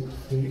 sleep,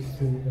 sleep,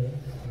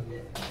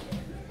 sleep.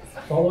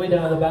 All the way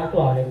down the back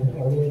line.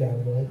 All the way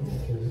down. Go ahead and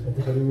sleep.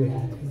 Everybody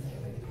relax.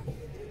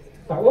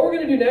 All right, what we're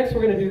going to do next,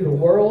 we're going to do the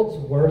world's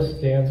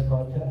worst dance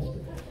contest.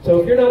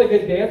 So if you're not a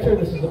good dancer,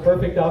 this is the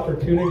perfect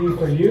opportunity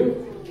for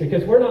you,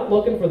 because we're not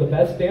looking for the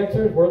best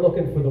dancers, we're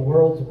looking for the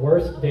world's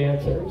worst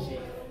dancers.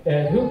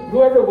 And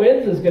whoever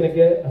wins is going to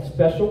get a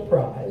special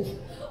prize.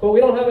 But we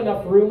don't have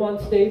enough room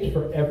on stage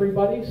for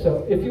everybody,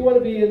 so if you want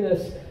to be in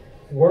this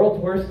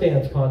world's worst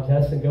dance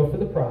contest and go for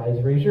the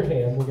prize, raise your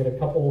hand. We'll get a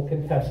couple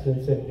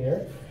contestants in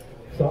here.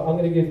 So I'm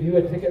going to give you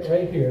a ticket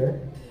right here.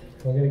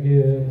 I'm going to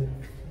give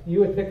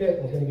you a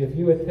ticket, I'm going to give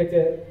you a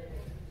ticket,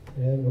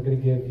 and we're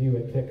going to give you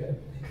a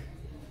ticket.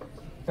 All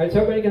right, so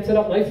everybody can sit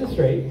up nice and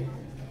straight.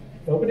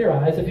 Open your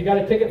eyes. If you got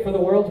a ticket for the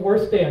world's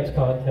worst dance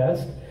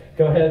contest,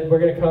 go ahead. We're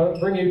going to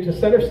bring you to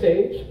center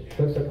stage.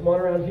 So come on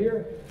around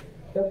here.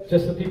 Yep,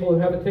 just the people who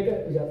have a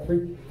ticket. We got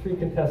three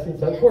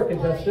contestants, 4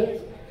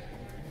 contestants.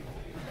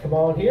 Come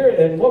on here,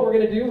 and what we're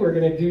going to do, we're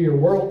going to do your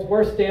world's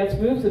worst dance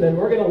moves, and then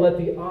we're going to let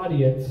the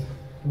audience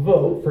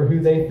vote for who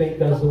they think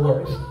does the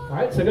worst. All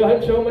right, so go ahead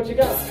and show them what you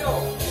got. Let's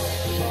go.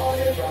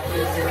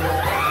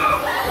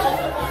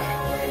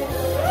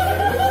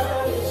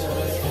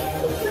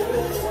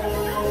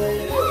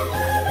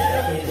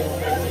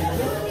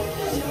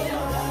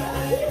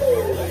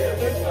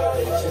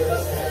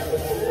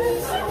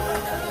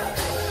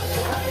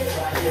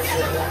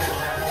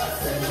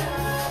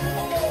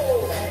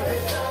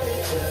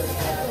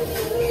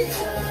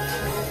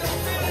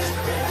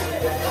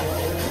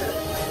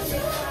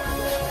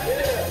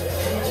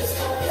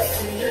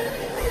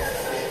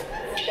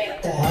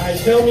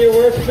 Tell me your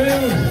worst moves.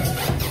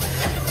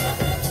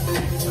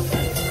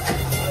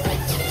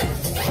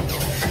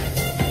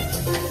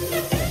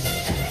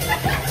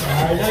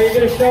 All right, now you're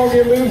going to show them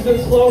your moves in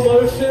slow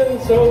motion.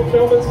 So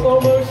show them in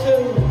slow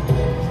motion.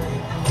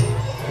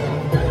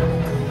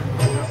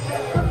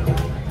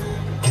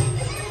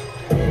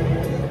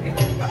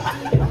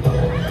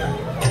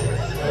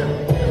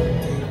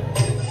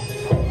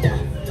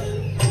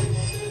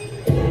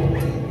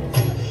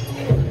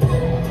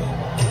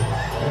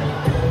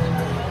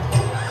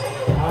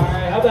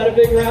 A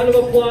big round of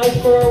applause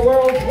for our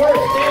world's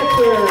worst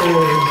dancers.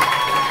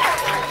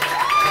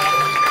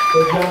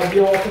 Good job.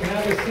 You all can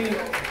have a seat.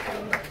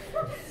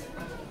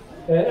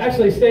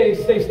 Actually,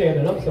 stay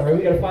standing. I'm sorry.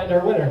 We got to find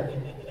our winner.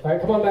 All right,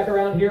 come on back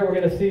around here. We're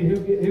going to see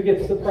who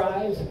gets the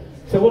prize.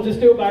 So we'll just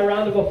do it by a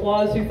round of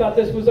applause. Who thought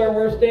this was our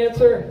worst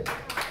dancer?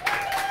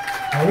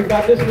 Who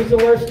thought this was the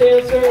worst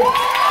dancer? Who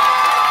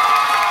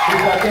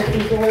thought this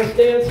was the worst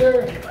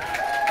dancer?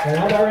 And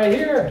how about right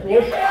here?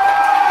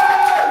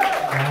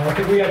 I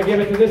think we got to give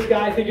it to this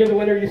guy. I think you're the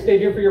winner. You stay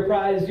here for your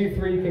prize. You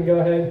 3 can go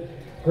ahead.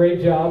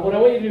 Great job. What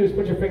I want you to do is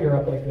put your finger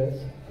up like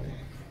this.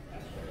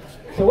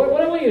 So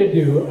what I want you to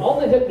do, all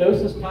the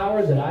hypnosis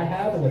power that I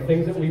have and the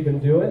things that we've been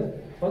doing,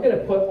 I'm going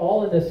to put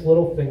all in this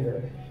little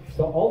finger.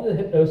 So all the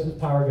hypnosis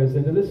power goes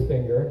into this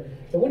finger.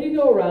 And when you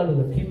go around to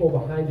the people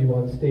behind you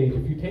on stage,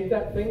 if you take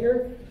that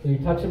finger and you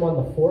touch them on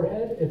the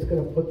forehead, it's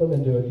going to put them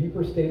into a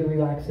deeper state of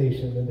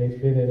relaxation than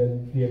they've been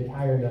in the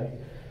entire night.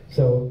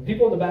 So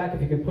people in the back,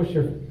 if you could push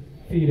your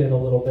feet in a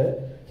little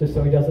bit, just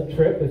so he doesn't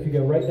trip. If you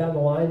go right down the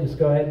line, just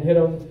go ahead and hit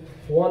him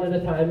one at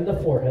a time in the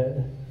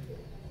forehead.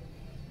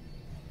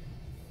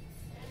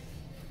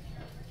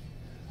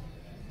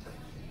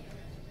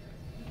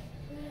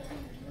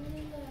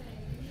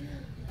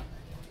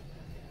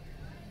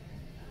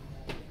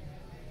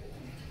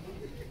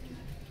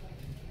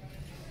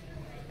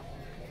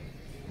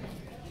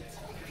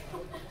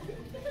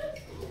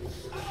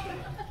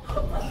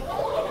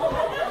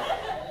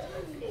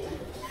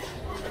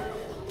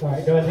 All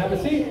right, go ahead and have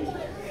a seat.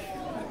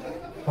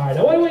 All right,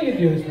 now what I want you to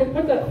do is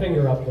put that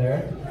finger up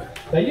there.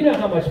 Now you know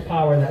how much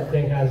power that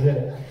thing has in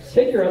it.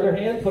 Take your other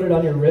hand, put it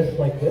on your wrist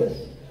like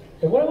this.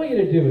 And what I want you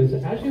to do is,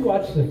 as you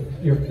watch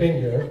your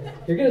finger,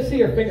 you're going to see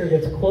your finger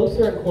gets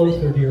closer and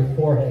closer to your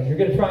forehead. You're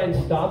going to try and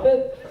stop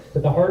it,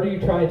 but the harder you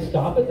try and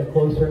stop it, the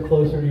closer and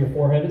closer to your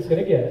forehead it's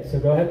going to get. So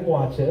go ahead and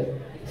watch it.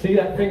 See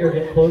that finger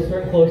get closer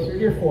and closer to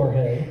your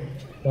forehead.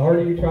 The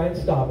harder you try and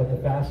stop it,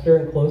 the faster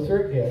and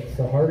closer it gets.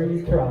 The harder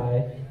you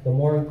try, the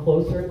more and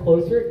closer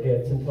it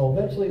gets, until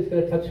eventually it's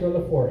going to touch you on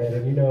the forehead,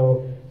 and you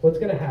know what's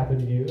going to happen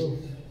to you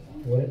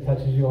when it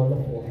touches you on the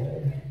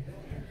forehead.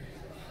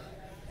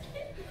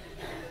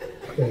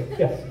 Good.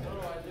 Yes?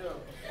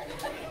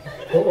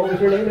 What was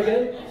your name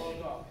again?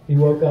 You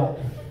woke up.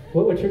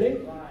 What's your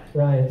name?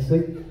 Ryan.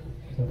 Sleep.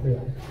 So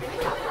relax.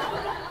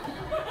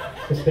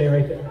 Just stay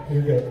right there.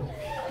 You're good.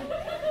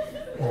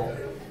 All right.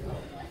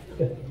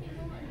 Good.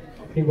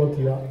 He woke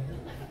you up.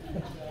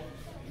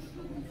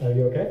 Are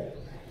you okay?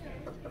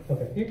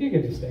 Okay, you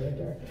can just stay right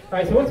there. All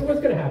right, so what's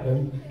going to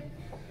happen?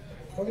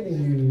 We're going to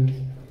use,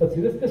 let's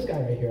see, this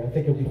guy right here. I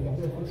think he'll be fun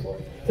with this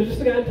one. So just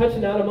the guy I'm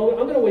touching out a moment.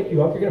 I'm going to wake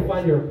you up. You're going to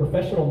find your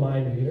professional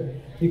mind reader.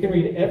 You can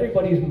read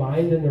everybody's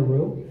mind in the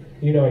room.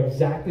 You know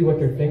exactly what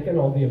they're thinking,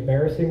 all the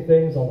embarrassing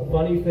things, all the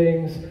funny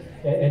things,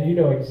 and you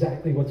know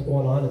exactly what's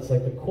going on. It's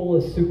like the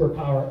coolest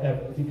superpower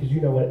ever because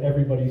you know what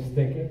everybody's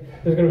thinking.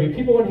 There's going to be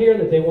people in here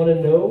that they want to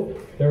know.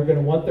 They're going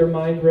to want their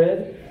mind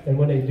read, and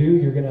when they do,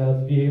 you're going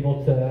to be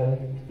able to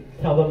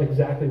tell them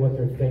exactly what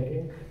they're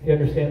thinking. You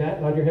understand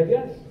that? Nod your head,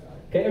 yes?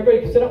 Okay,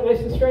 everybody sit up nice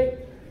and straight.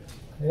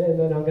 And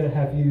then I'm going to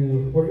have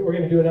you, we're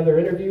going to do another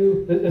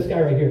interview. This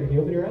guy right here, can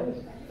you open your eyes?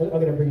 I'm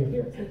going to bring you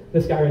here.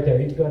 This guy right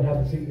there, you can go ahead and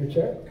have a seat in your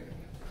chair.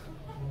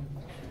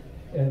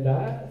 And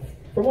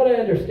from what I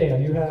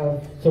understand, you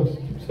have some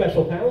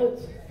special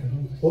talents.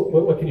 Mm-hmm.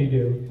 What can you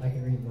do? I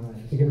can read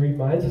minds. You can read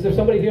minds. Is there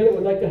somebody here that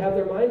would like to have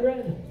their mind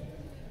read?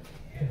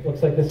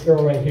 Looks like this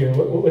girl right here.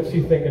 What's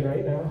she thinking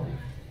right now?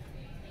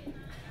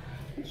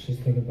 She's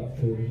thinking about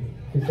food.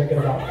 She's thinking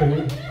about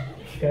food.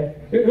 Okay.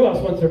 Who else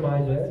wants their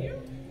mind read?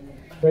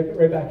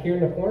 Right back here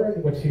in the corner.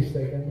 What's she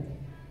thinking?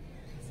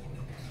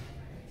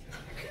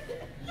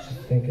 She's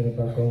thinking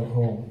about going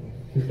home.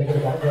 She's thinking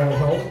about going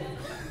home.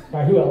 All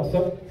right. Who else?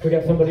 So we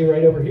got somebody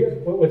right over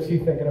here. What's she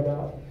thinking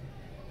about?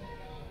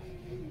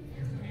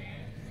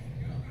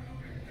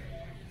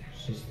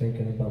 She's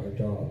thinking about her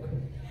dog.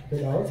 Her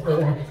dog.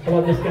 How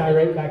about this guy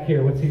right back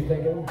here? What's he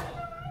thinking?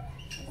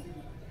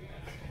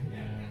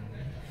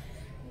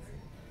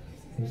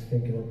 He's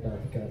thinking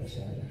about the guy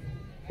beside him.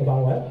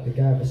 About what? The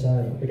guy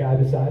beside him. The guy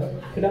beside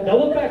him. Now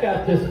look back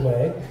out this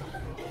way.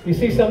 You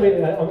see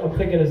somebody, I'm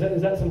thinking,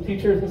 is that some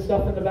teachers and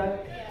stuff in the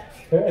back?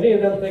 Are any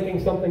of them thinking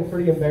something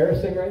pretty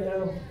embarrassing right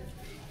now?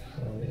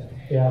 Oh, yeah.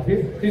 Yeah,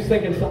 who's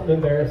thinking something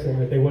embarrassing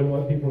that they wouldn't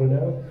want people to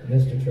know?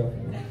 Mr.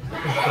 Truffman.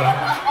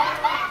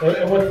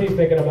 And what's he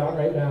thinking about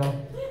right now?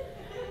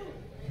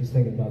 He's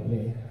thinking about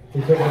me.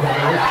 He's thinking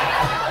about me.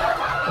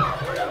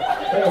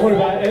 And what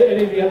about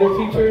any of the other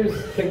teachers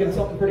thinking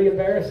something pretty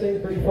embarrassing,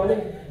 pretty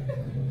funny?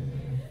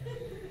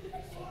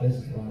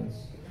 Mrs. Lawrence.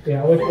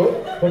 Yeah,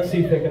 what's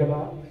he thinking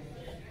about?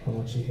 How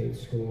much she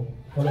hates school.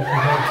 How much he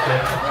hates school.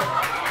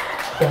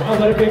 So how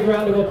about a big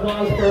round of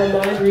applause for our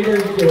mind reader?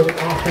 You did an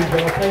awesome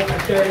job. Thanks for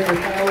sharing your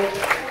talent.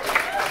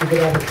 You can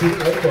have a seat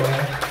right there.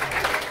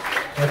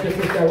 That's just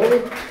this guy.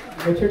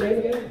 What's your name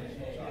again?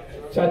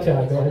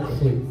 Cha-Cha. Go ahead and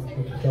sleep.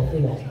 Put yourself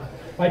in that.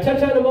 All right,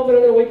 Cha-Cha, in a moment,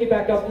 I'm going to wake you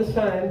back up. This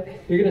time,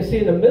 you're going to see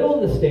in the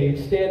middle of the stage,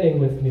 standing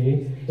with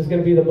me, is going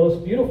to be the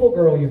most beautiful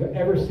girl you've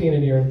ever seen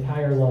in your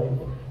entire life.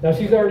 Now,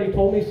 she's already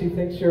told me she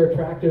thinks you're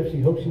attractive.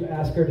 She hopes you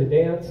ask her to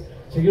dance.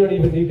 So you don't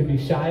even need to be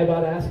shy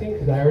about asking,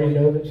 because I already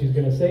know that she's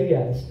going to say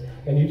yes.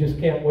 And you just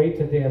can't wait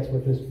to dance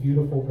with this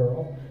beautiful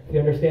girl. Do you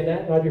understand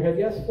that? Nod your head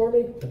yes for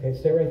me. Okay,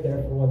 stay right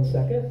there for 1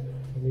 second.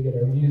 Let me get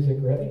our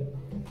music ready.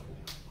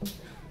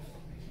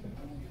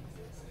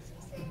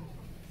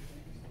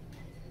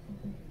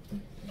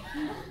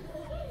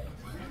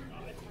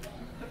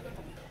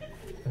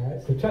 All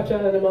right, so Cha-Cha,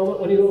 in a moment,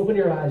 when you open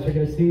your eyes, you're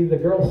going to see the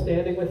girl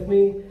standing with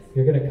me.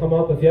 You're going to come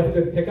up. If you have a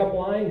good pickup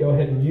line, go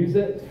ahead and use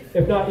it.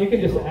 If not, you can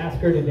just ask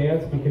her to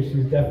dance because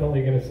she's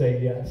definitely going to say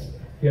yes.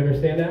 Do you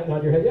understand that?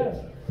 Nod your head yes.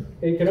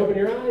 You can open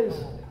your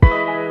eyes.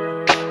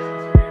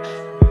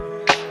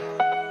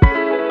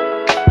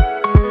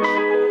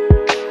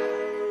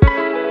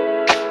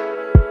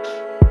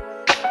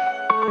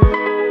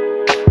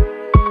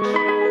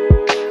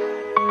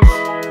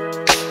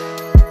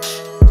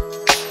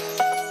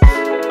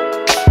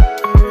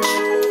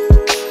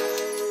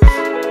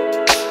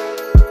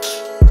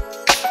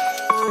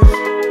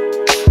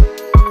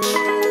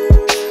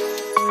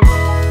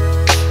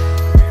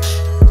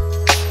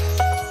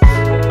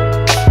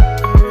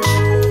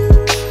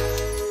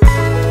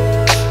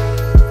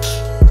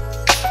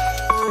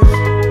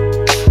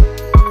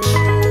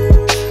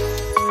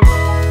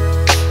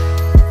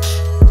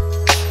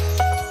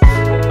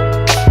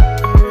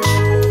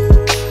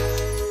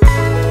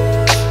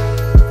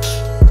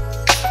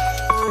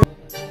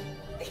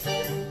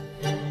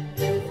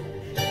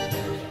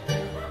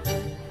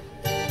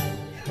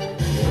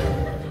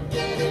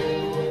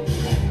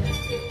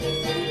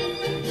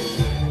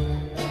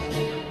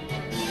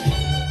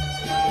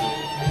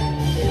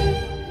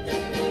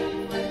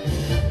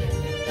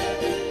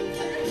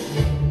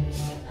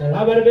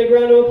 How about a big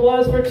round of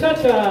applause for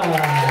Cha-Cha?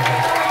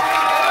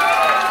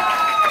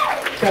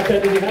 Cha-Cha,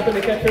 did you happen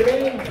to catch her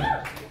name?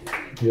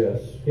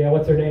 Yes. Yeah,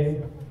 what's her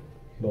name?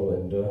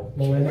 Melinda.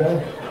 Melinda.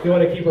 Do you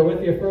want to keep her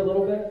with you for a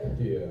little bit?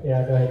 Yeah.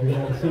 Yeah, go ahead. You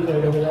can have a seat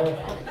right over there.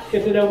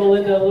 Get to know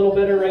Melinda a little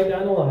better right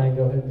down the line.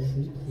 Go ahead and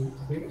sleep.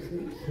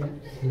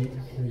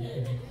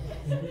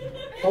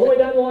 All the way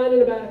down the line in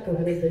the back. Go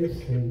ahead and say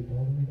sleep.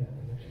 All the way down.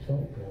 Let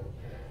yourself go.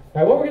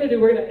 All right, what we're going to do,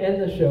 we're going to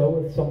end the show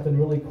with something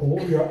really cool.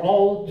 You're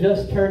all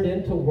just turned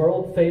into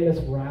world-famous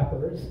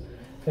rappers,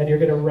 and you're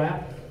going to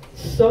rap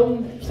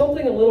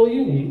something a little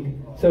unique.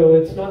 So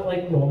it's not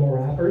like normal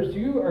rappers.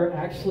 You are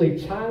actually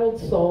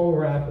child song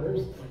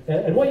rappers.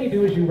 And what you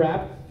do is you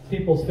rap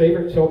people's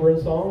favorite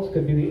children's songs.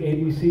 Could be the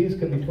ABCs,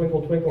 could be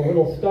Twinkle, Twinkle,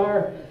 Little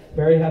Star,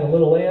 Mary Had a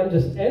Little Lamb,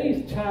 just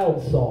any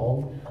child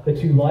song that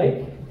you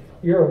like.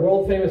 You're a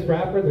world-famous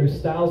rapper. There's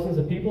thousands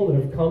of people that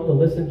have come to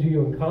listen to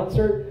you in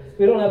concert.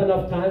 We don't have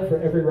enough time for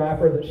every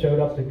rapper that showed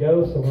up to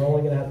go, so we're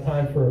only going to have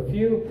time for a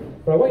few.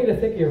 But I want you to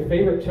think of your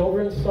favorite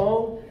children's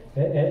song,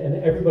 and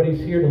everybody's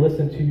here to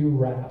listen to you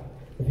rap.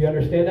 If you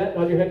understand that,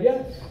 nod your head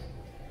yes.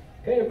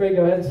 Okay, everybody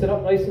go ahead and sit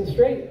up nice and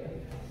straight.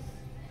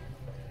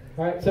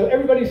 All right, so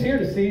everybody's here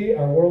to see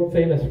our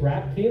world-famous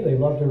rap team. They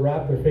love to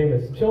rap their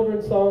famous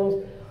children's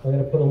songs. I'm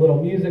going to put a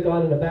little music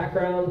on in the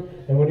background,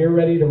 and when you're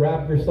ready to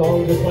rap your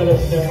song, just let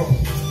us know.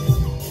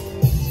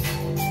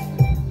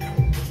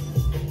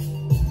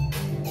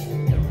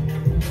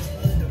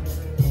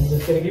 I'm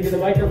just going to give you the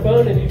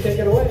microphone, and you take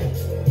it away.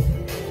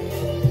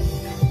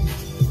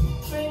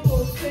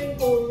 Twinkle,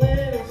 twinkle,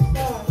 little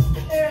star,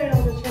 airing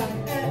on the track,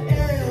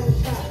 airing on the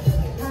track.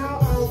 How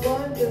I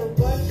wonder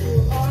what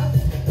you are.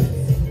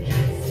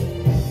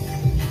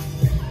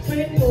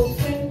 Twinkle,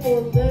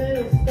 twinkle,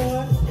 little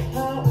star,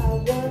 how I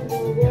wonder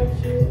what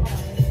you are.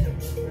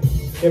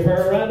 Give her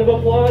a round of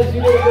applause.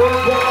 You did a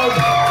great job.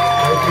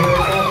 Thank you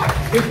very much.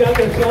 Who's got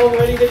their song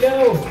ready to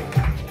go?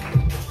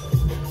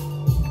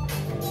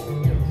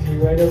 See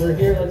right over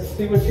here. Let's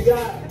see what you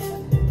got.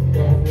 Go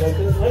ahead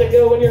and let it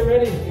go when you're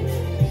ready.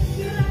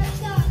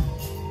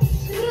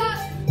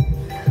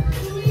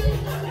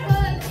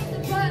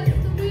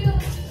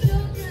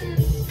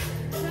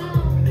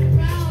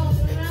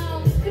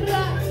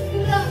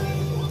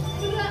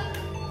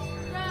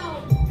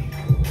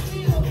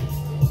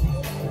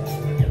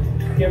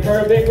 Give her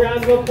a big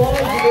round of applause.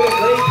 You did a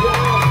great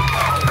job.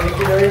 Thank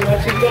you very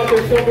much. You've got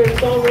their children's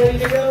song ready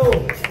to go.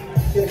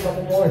 Get a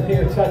couple more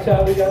here.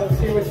 Cha-cha. We got to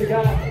see what you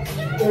got.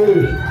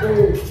 Hey,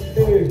 hey,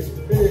 hey,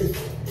 hey.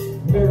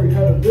 Mary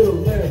had a little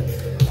lamb.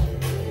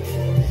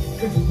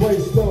 This is way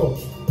slow.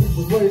 This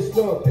is way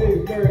slow. Hey,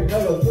 Mary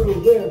had a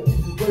little lamb. This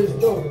is way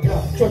slow.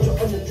 Got cha-cha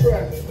on the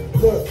track.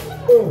 Look,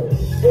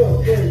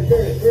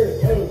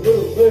 Mary had a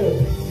little lamb.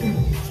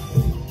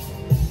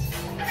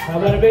 How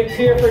about a big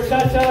cheer for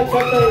Cha-Cha? Cha-Cha,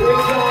 great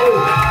job.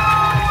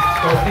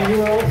 I see you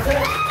were all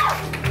set.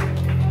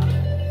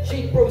 J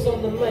Bros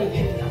on the mic.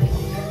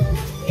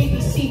 A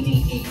B C D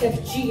E F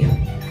G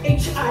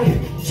H I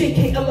J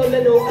K L M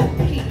N O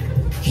P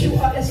Q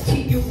R S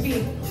T U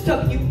V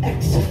W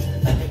X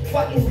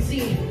Y and Z.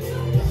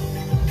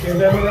 Give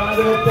them a round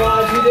of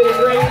applause. You did a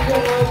great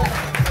job.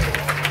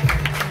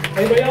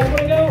 Anybody else want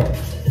to go?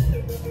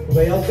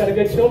 Anybody else got a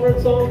good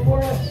children's song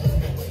for us?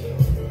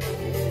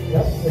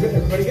 Yep,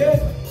 everybody good?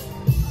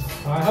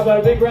 All right, how about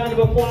a big round of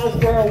applause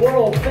for our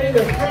world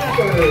famous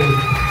rappers?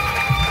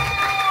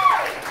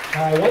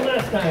 All right, one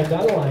last time,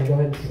 down the line. Go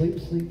ahead and sleep,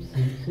 sleep,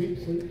 sleep, sleep,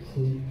 sleep,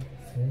 sleep,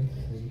 and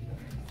sleep.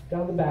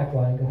 Down the back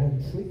line, go ahead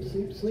and sleep,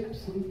 sleep, sleep,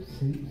 sleep,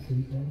 sleep,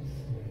 sleep, and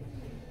sleep.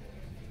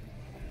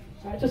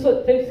 All right, just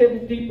take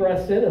some deep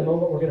breaths in. In a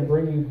moment, we're going to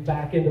bring you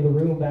back into the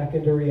room, back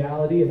into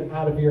reality, and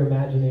out of your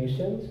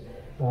imaginations.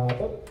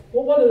 But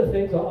one of the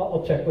things,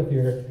 I'll check with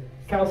your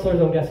counselors.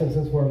 I'm guessing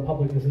since we're in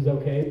public, this is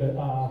okay. But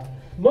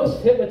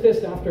most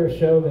hypnotists, after a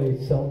show, they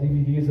sell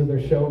DVDs of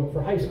their show.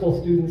 For high school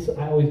students,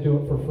 I always do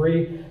it for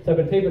free. So I've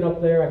been taping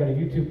up there. I got a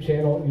YouTube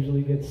channel. It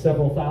usually gets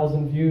several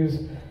thousand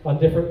views on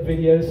different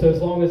videos. So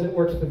as long as it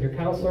works with your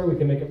counselor, we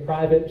can make it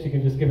private. She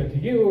can just give it to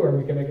you, or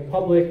we can make it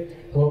public,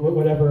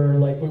 whatever.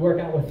 Like, we work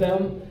out with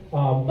them.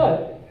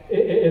 But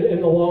in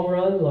the long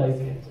run, like,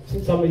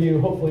 some of you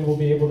hopefully will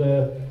be able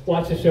to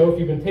watch the show. If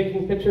you've been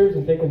taking pictures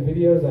and taking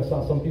videos, I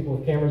saw some people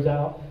with cameras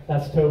out.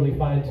 That's totally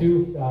fine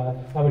too.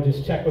 I would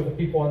just check with the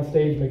people on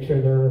stage, make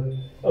sure they're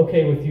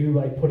okay with you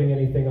like putting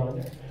anything on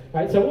there.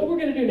 All right, so what we're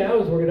going to do now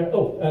is we're going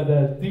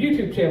to, the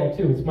YouTube channel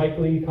too, it's Mike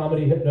Lee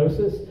Comedy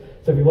Hypnosis.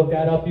 So if you look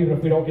that up, even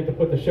if we don't get to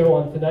put the show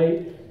on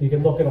tonight, you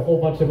can look at a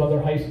whole bunch of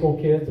other high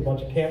school kids, a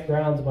bunch of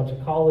campgrounds, a bunch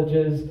of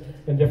colleges,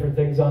 and different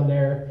things on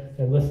there,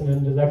 and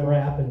listening to them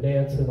rap and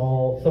dance and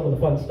some of the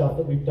fun stuff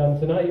that we've done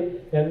tonight,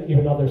 and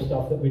even other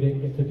stuff that we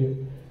didn't get to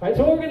do. All right,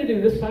 so what we're going to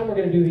do this time, we're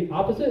going to do the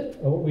opposite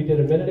of what we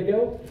did a minute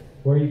ago,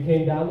 where you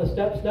came down the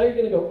steps. Now you're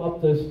going to go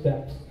up those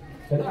steps.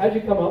 And as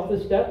you come up the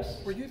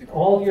steps,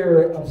 all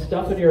your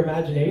stuff in your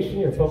imagination,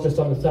 you're focused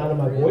on the sound of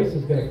my voice,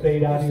 is going to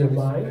fade out of your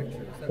mind,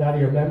 out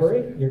of your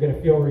memory. You're going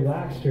to feel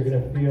relaxed. You're going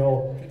to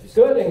feel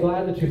good and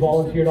glad that you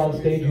volunteered on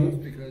stage.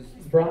 You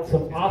brought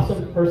some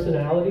awesome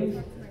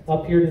personalities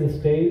up here to the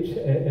stage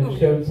and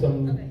showed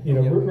some,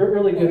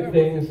 really good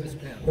things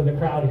for the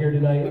crowd here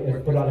tonight,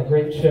 and put on a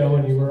great show,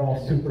 and you were all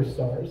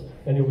superstars,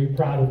 and you'll be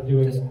proud of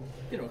doing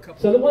that.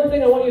 So the one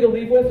thing I want you to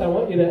leave with, I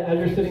want you to, as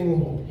you're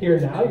sitting here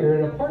now, you're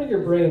in a part of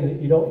your brain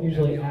that you don't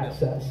usually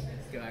access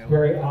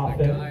very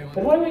often.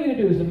 And what I want you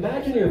to do is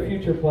imagine your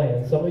future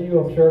plans. Some of you,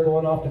 I'm sure, are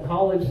going off to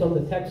college, some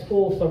to tech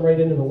school, some right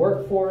into the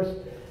workforce.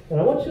 And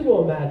I want you to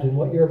imagine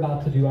what you're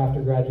about to do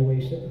after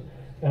graduation.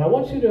 And I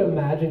want you to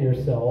imagine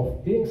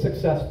yourself being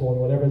successful in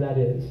whatever that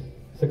is.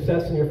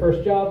 Success in your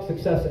first job,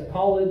 success at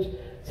college,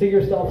 see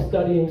yourself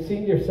studying, see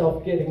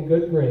yourself getting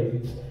good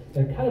grades,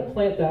 and kind of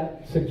plant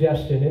that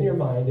suggestion in your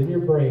mind, in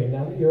your brain,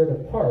 now that you're at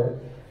a part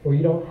where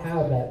you don't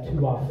have that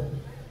too often.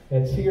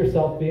 And see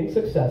yourself being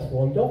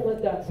successful, and don't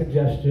let that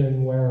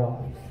suggestion wear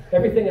off.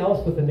 Everything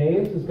else with the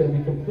names is going to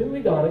be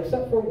completely gone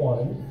except for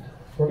one.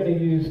 We're going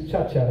to use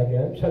Cha-Cha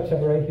again, Cha-Cha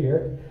right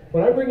here.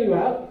 When I bring you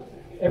out,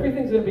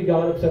 everything's going to be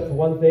gone except for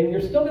one thing. You're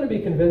still going to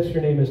be convinced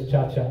your name is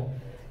Cha-Cha.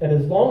 And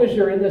as long as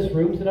you're in this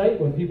room tonight,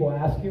 when people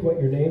ask you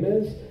what your name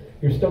is,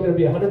 you're still going to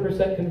be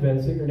 100%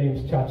 convinced that your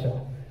name's Cha-Cha.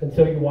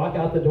 Until you walk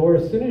out the door.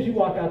 As soon as you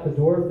walk out the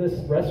door of this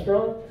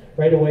restaurant,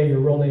 right away your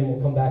real name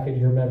will come back into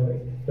your memory.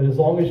 But as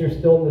long as you're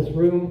still in this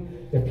room,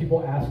 if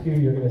people ask you,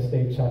 you're going to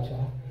stay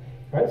Cha-Cha.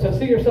 All right, so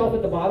see yourself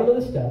at the bottom of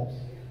the steps,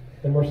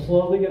 and we're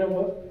slowly going to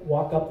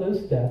walk up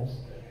those steps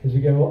as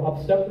you go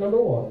up step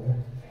number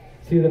 1.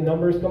 See the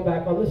numbers come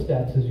back on the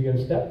steps as you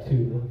go step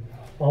 2,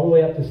 all the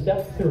way up to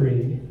step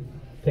 3.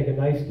 Take a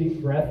nice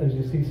deep breath as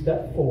you see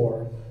step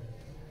 4.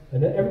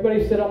 And then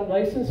everybody sit up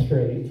nice and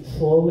straight.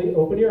 Slowly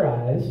open your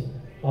eyes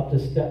up to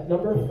step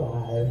number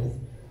 5.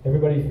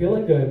 Everybody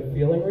feeling good,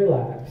 feeling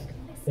relaxed.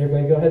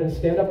 Everybody go ahead and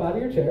stand up out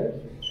of your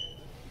chairs.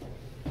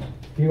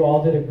 You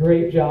all did a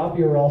great job.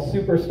 You were all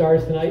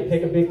superstars tonight.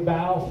 Take a big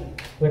bow.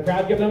 The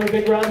crowd, give them a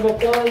big round of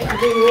applause for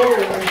being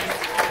willing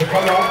to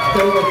come up,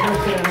 show their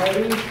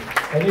personality.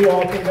 And you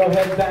all can go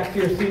ahead back to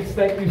your seats.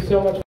 Thank you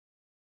so much.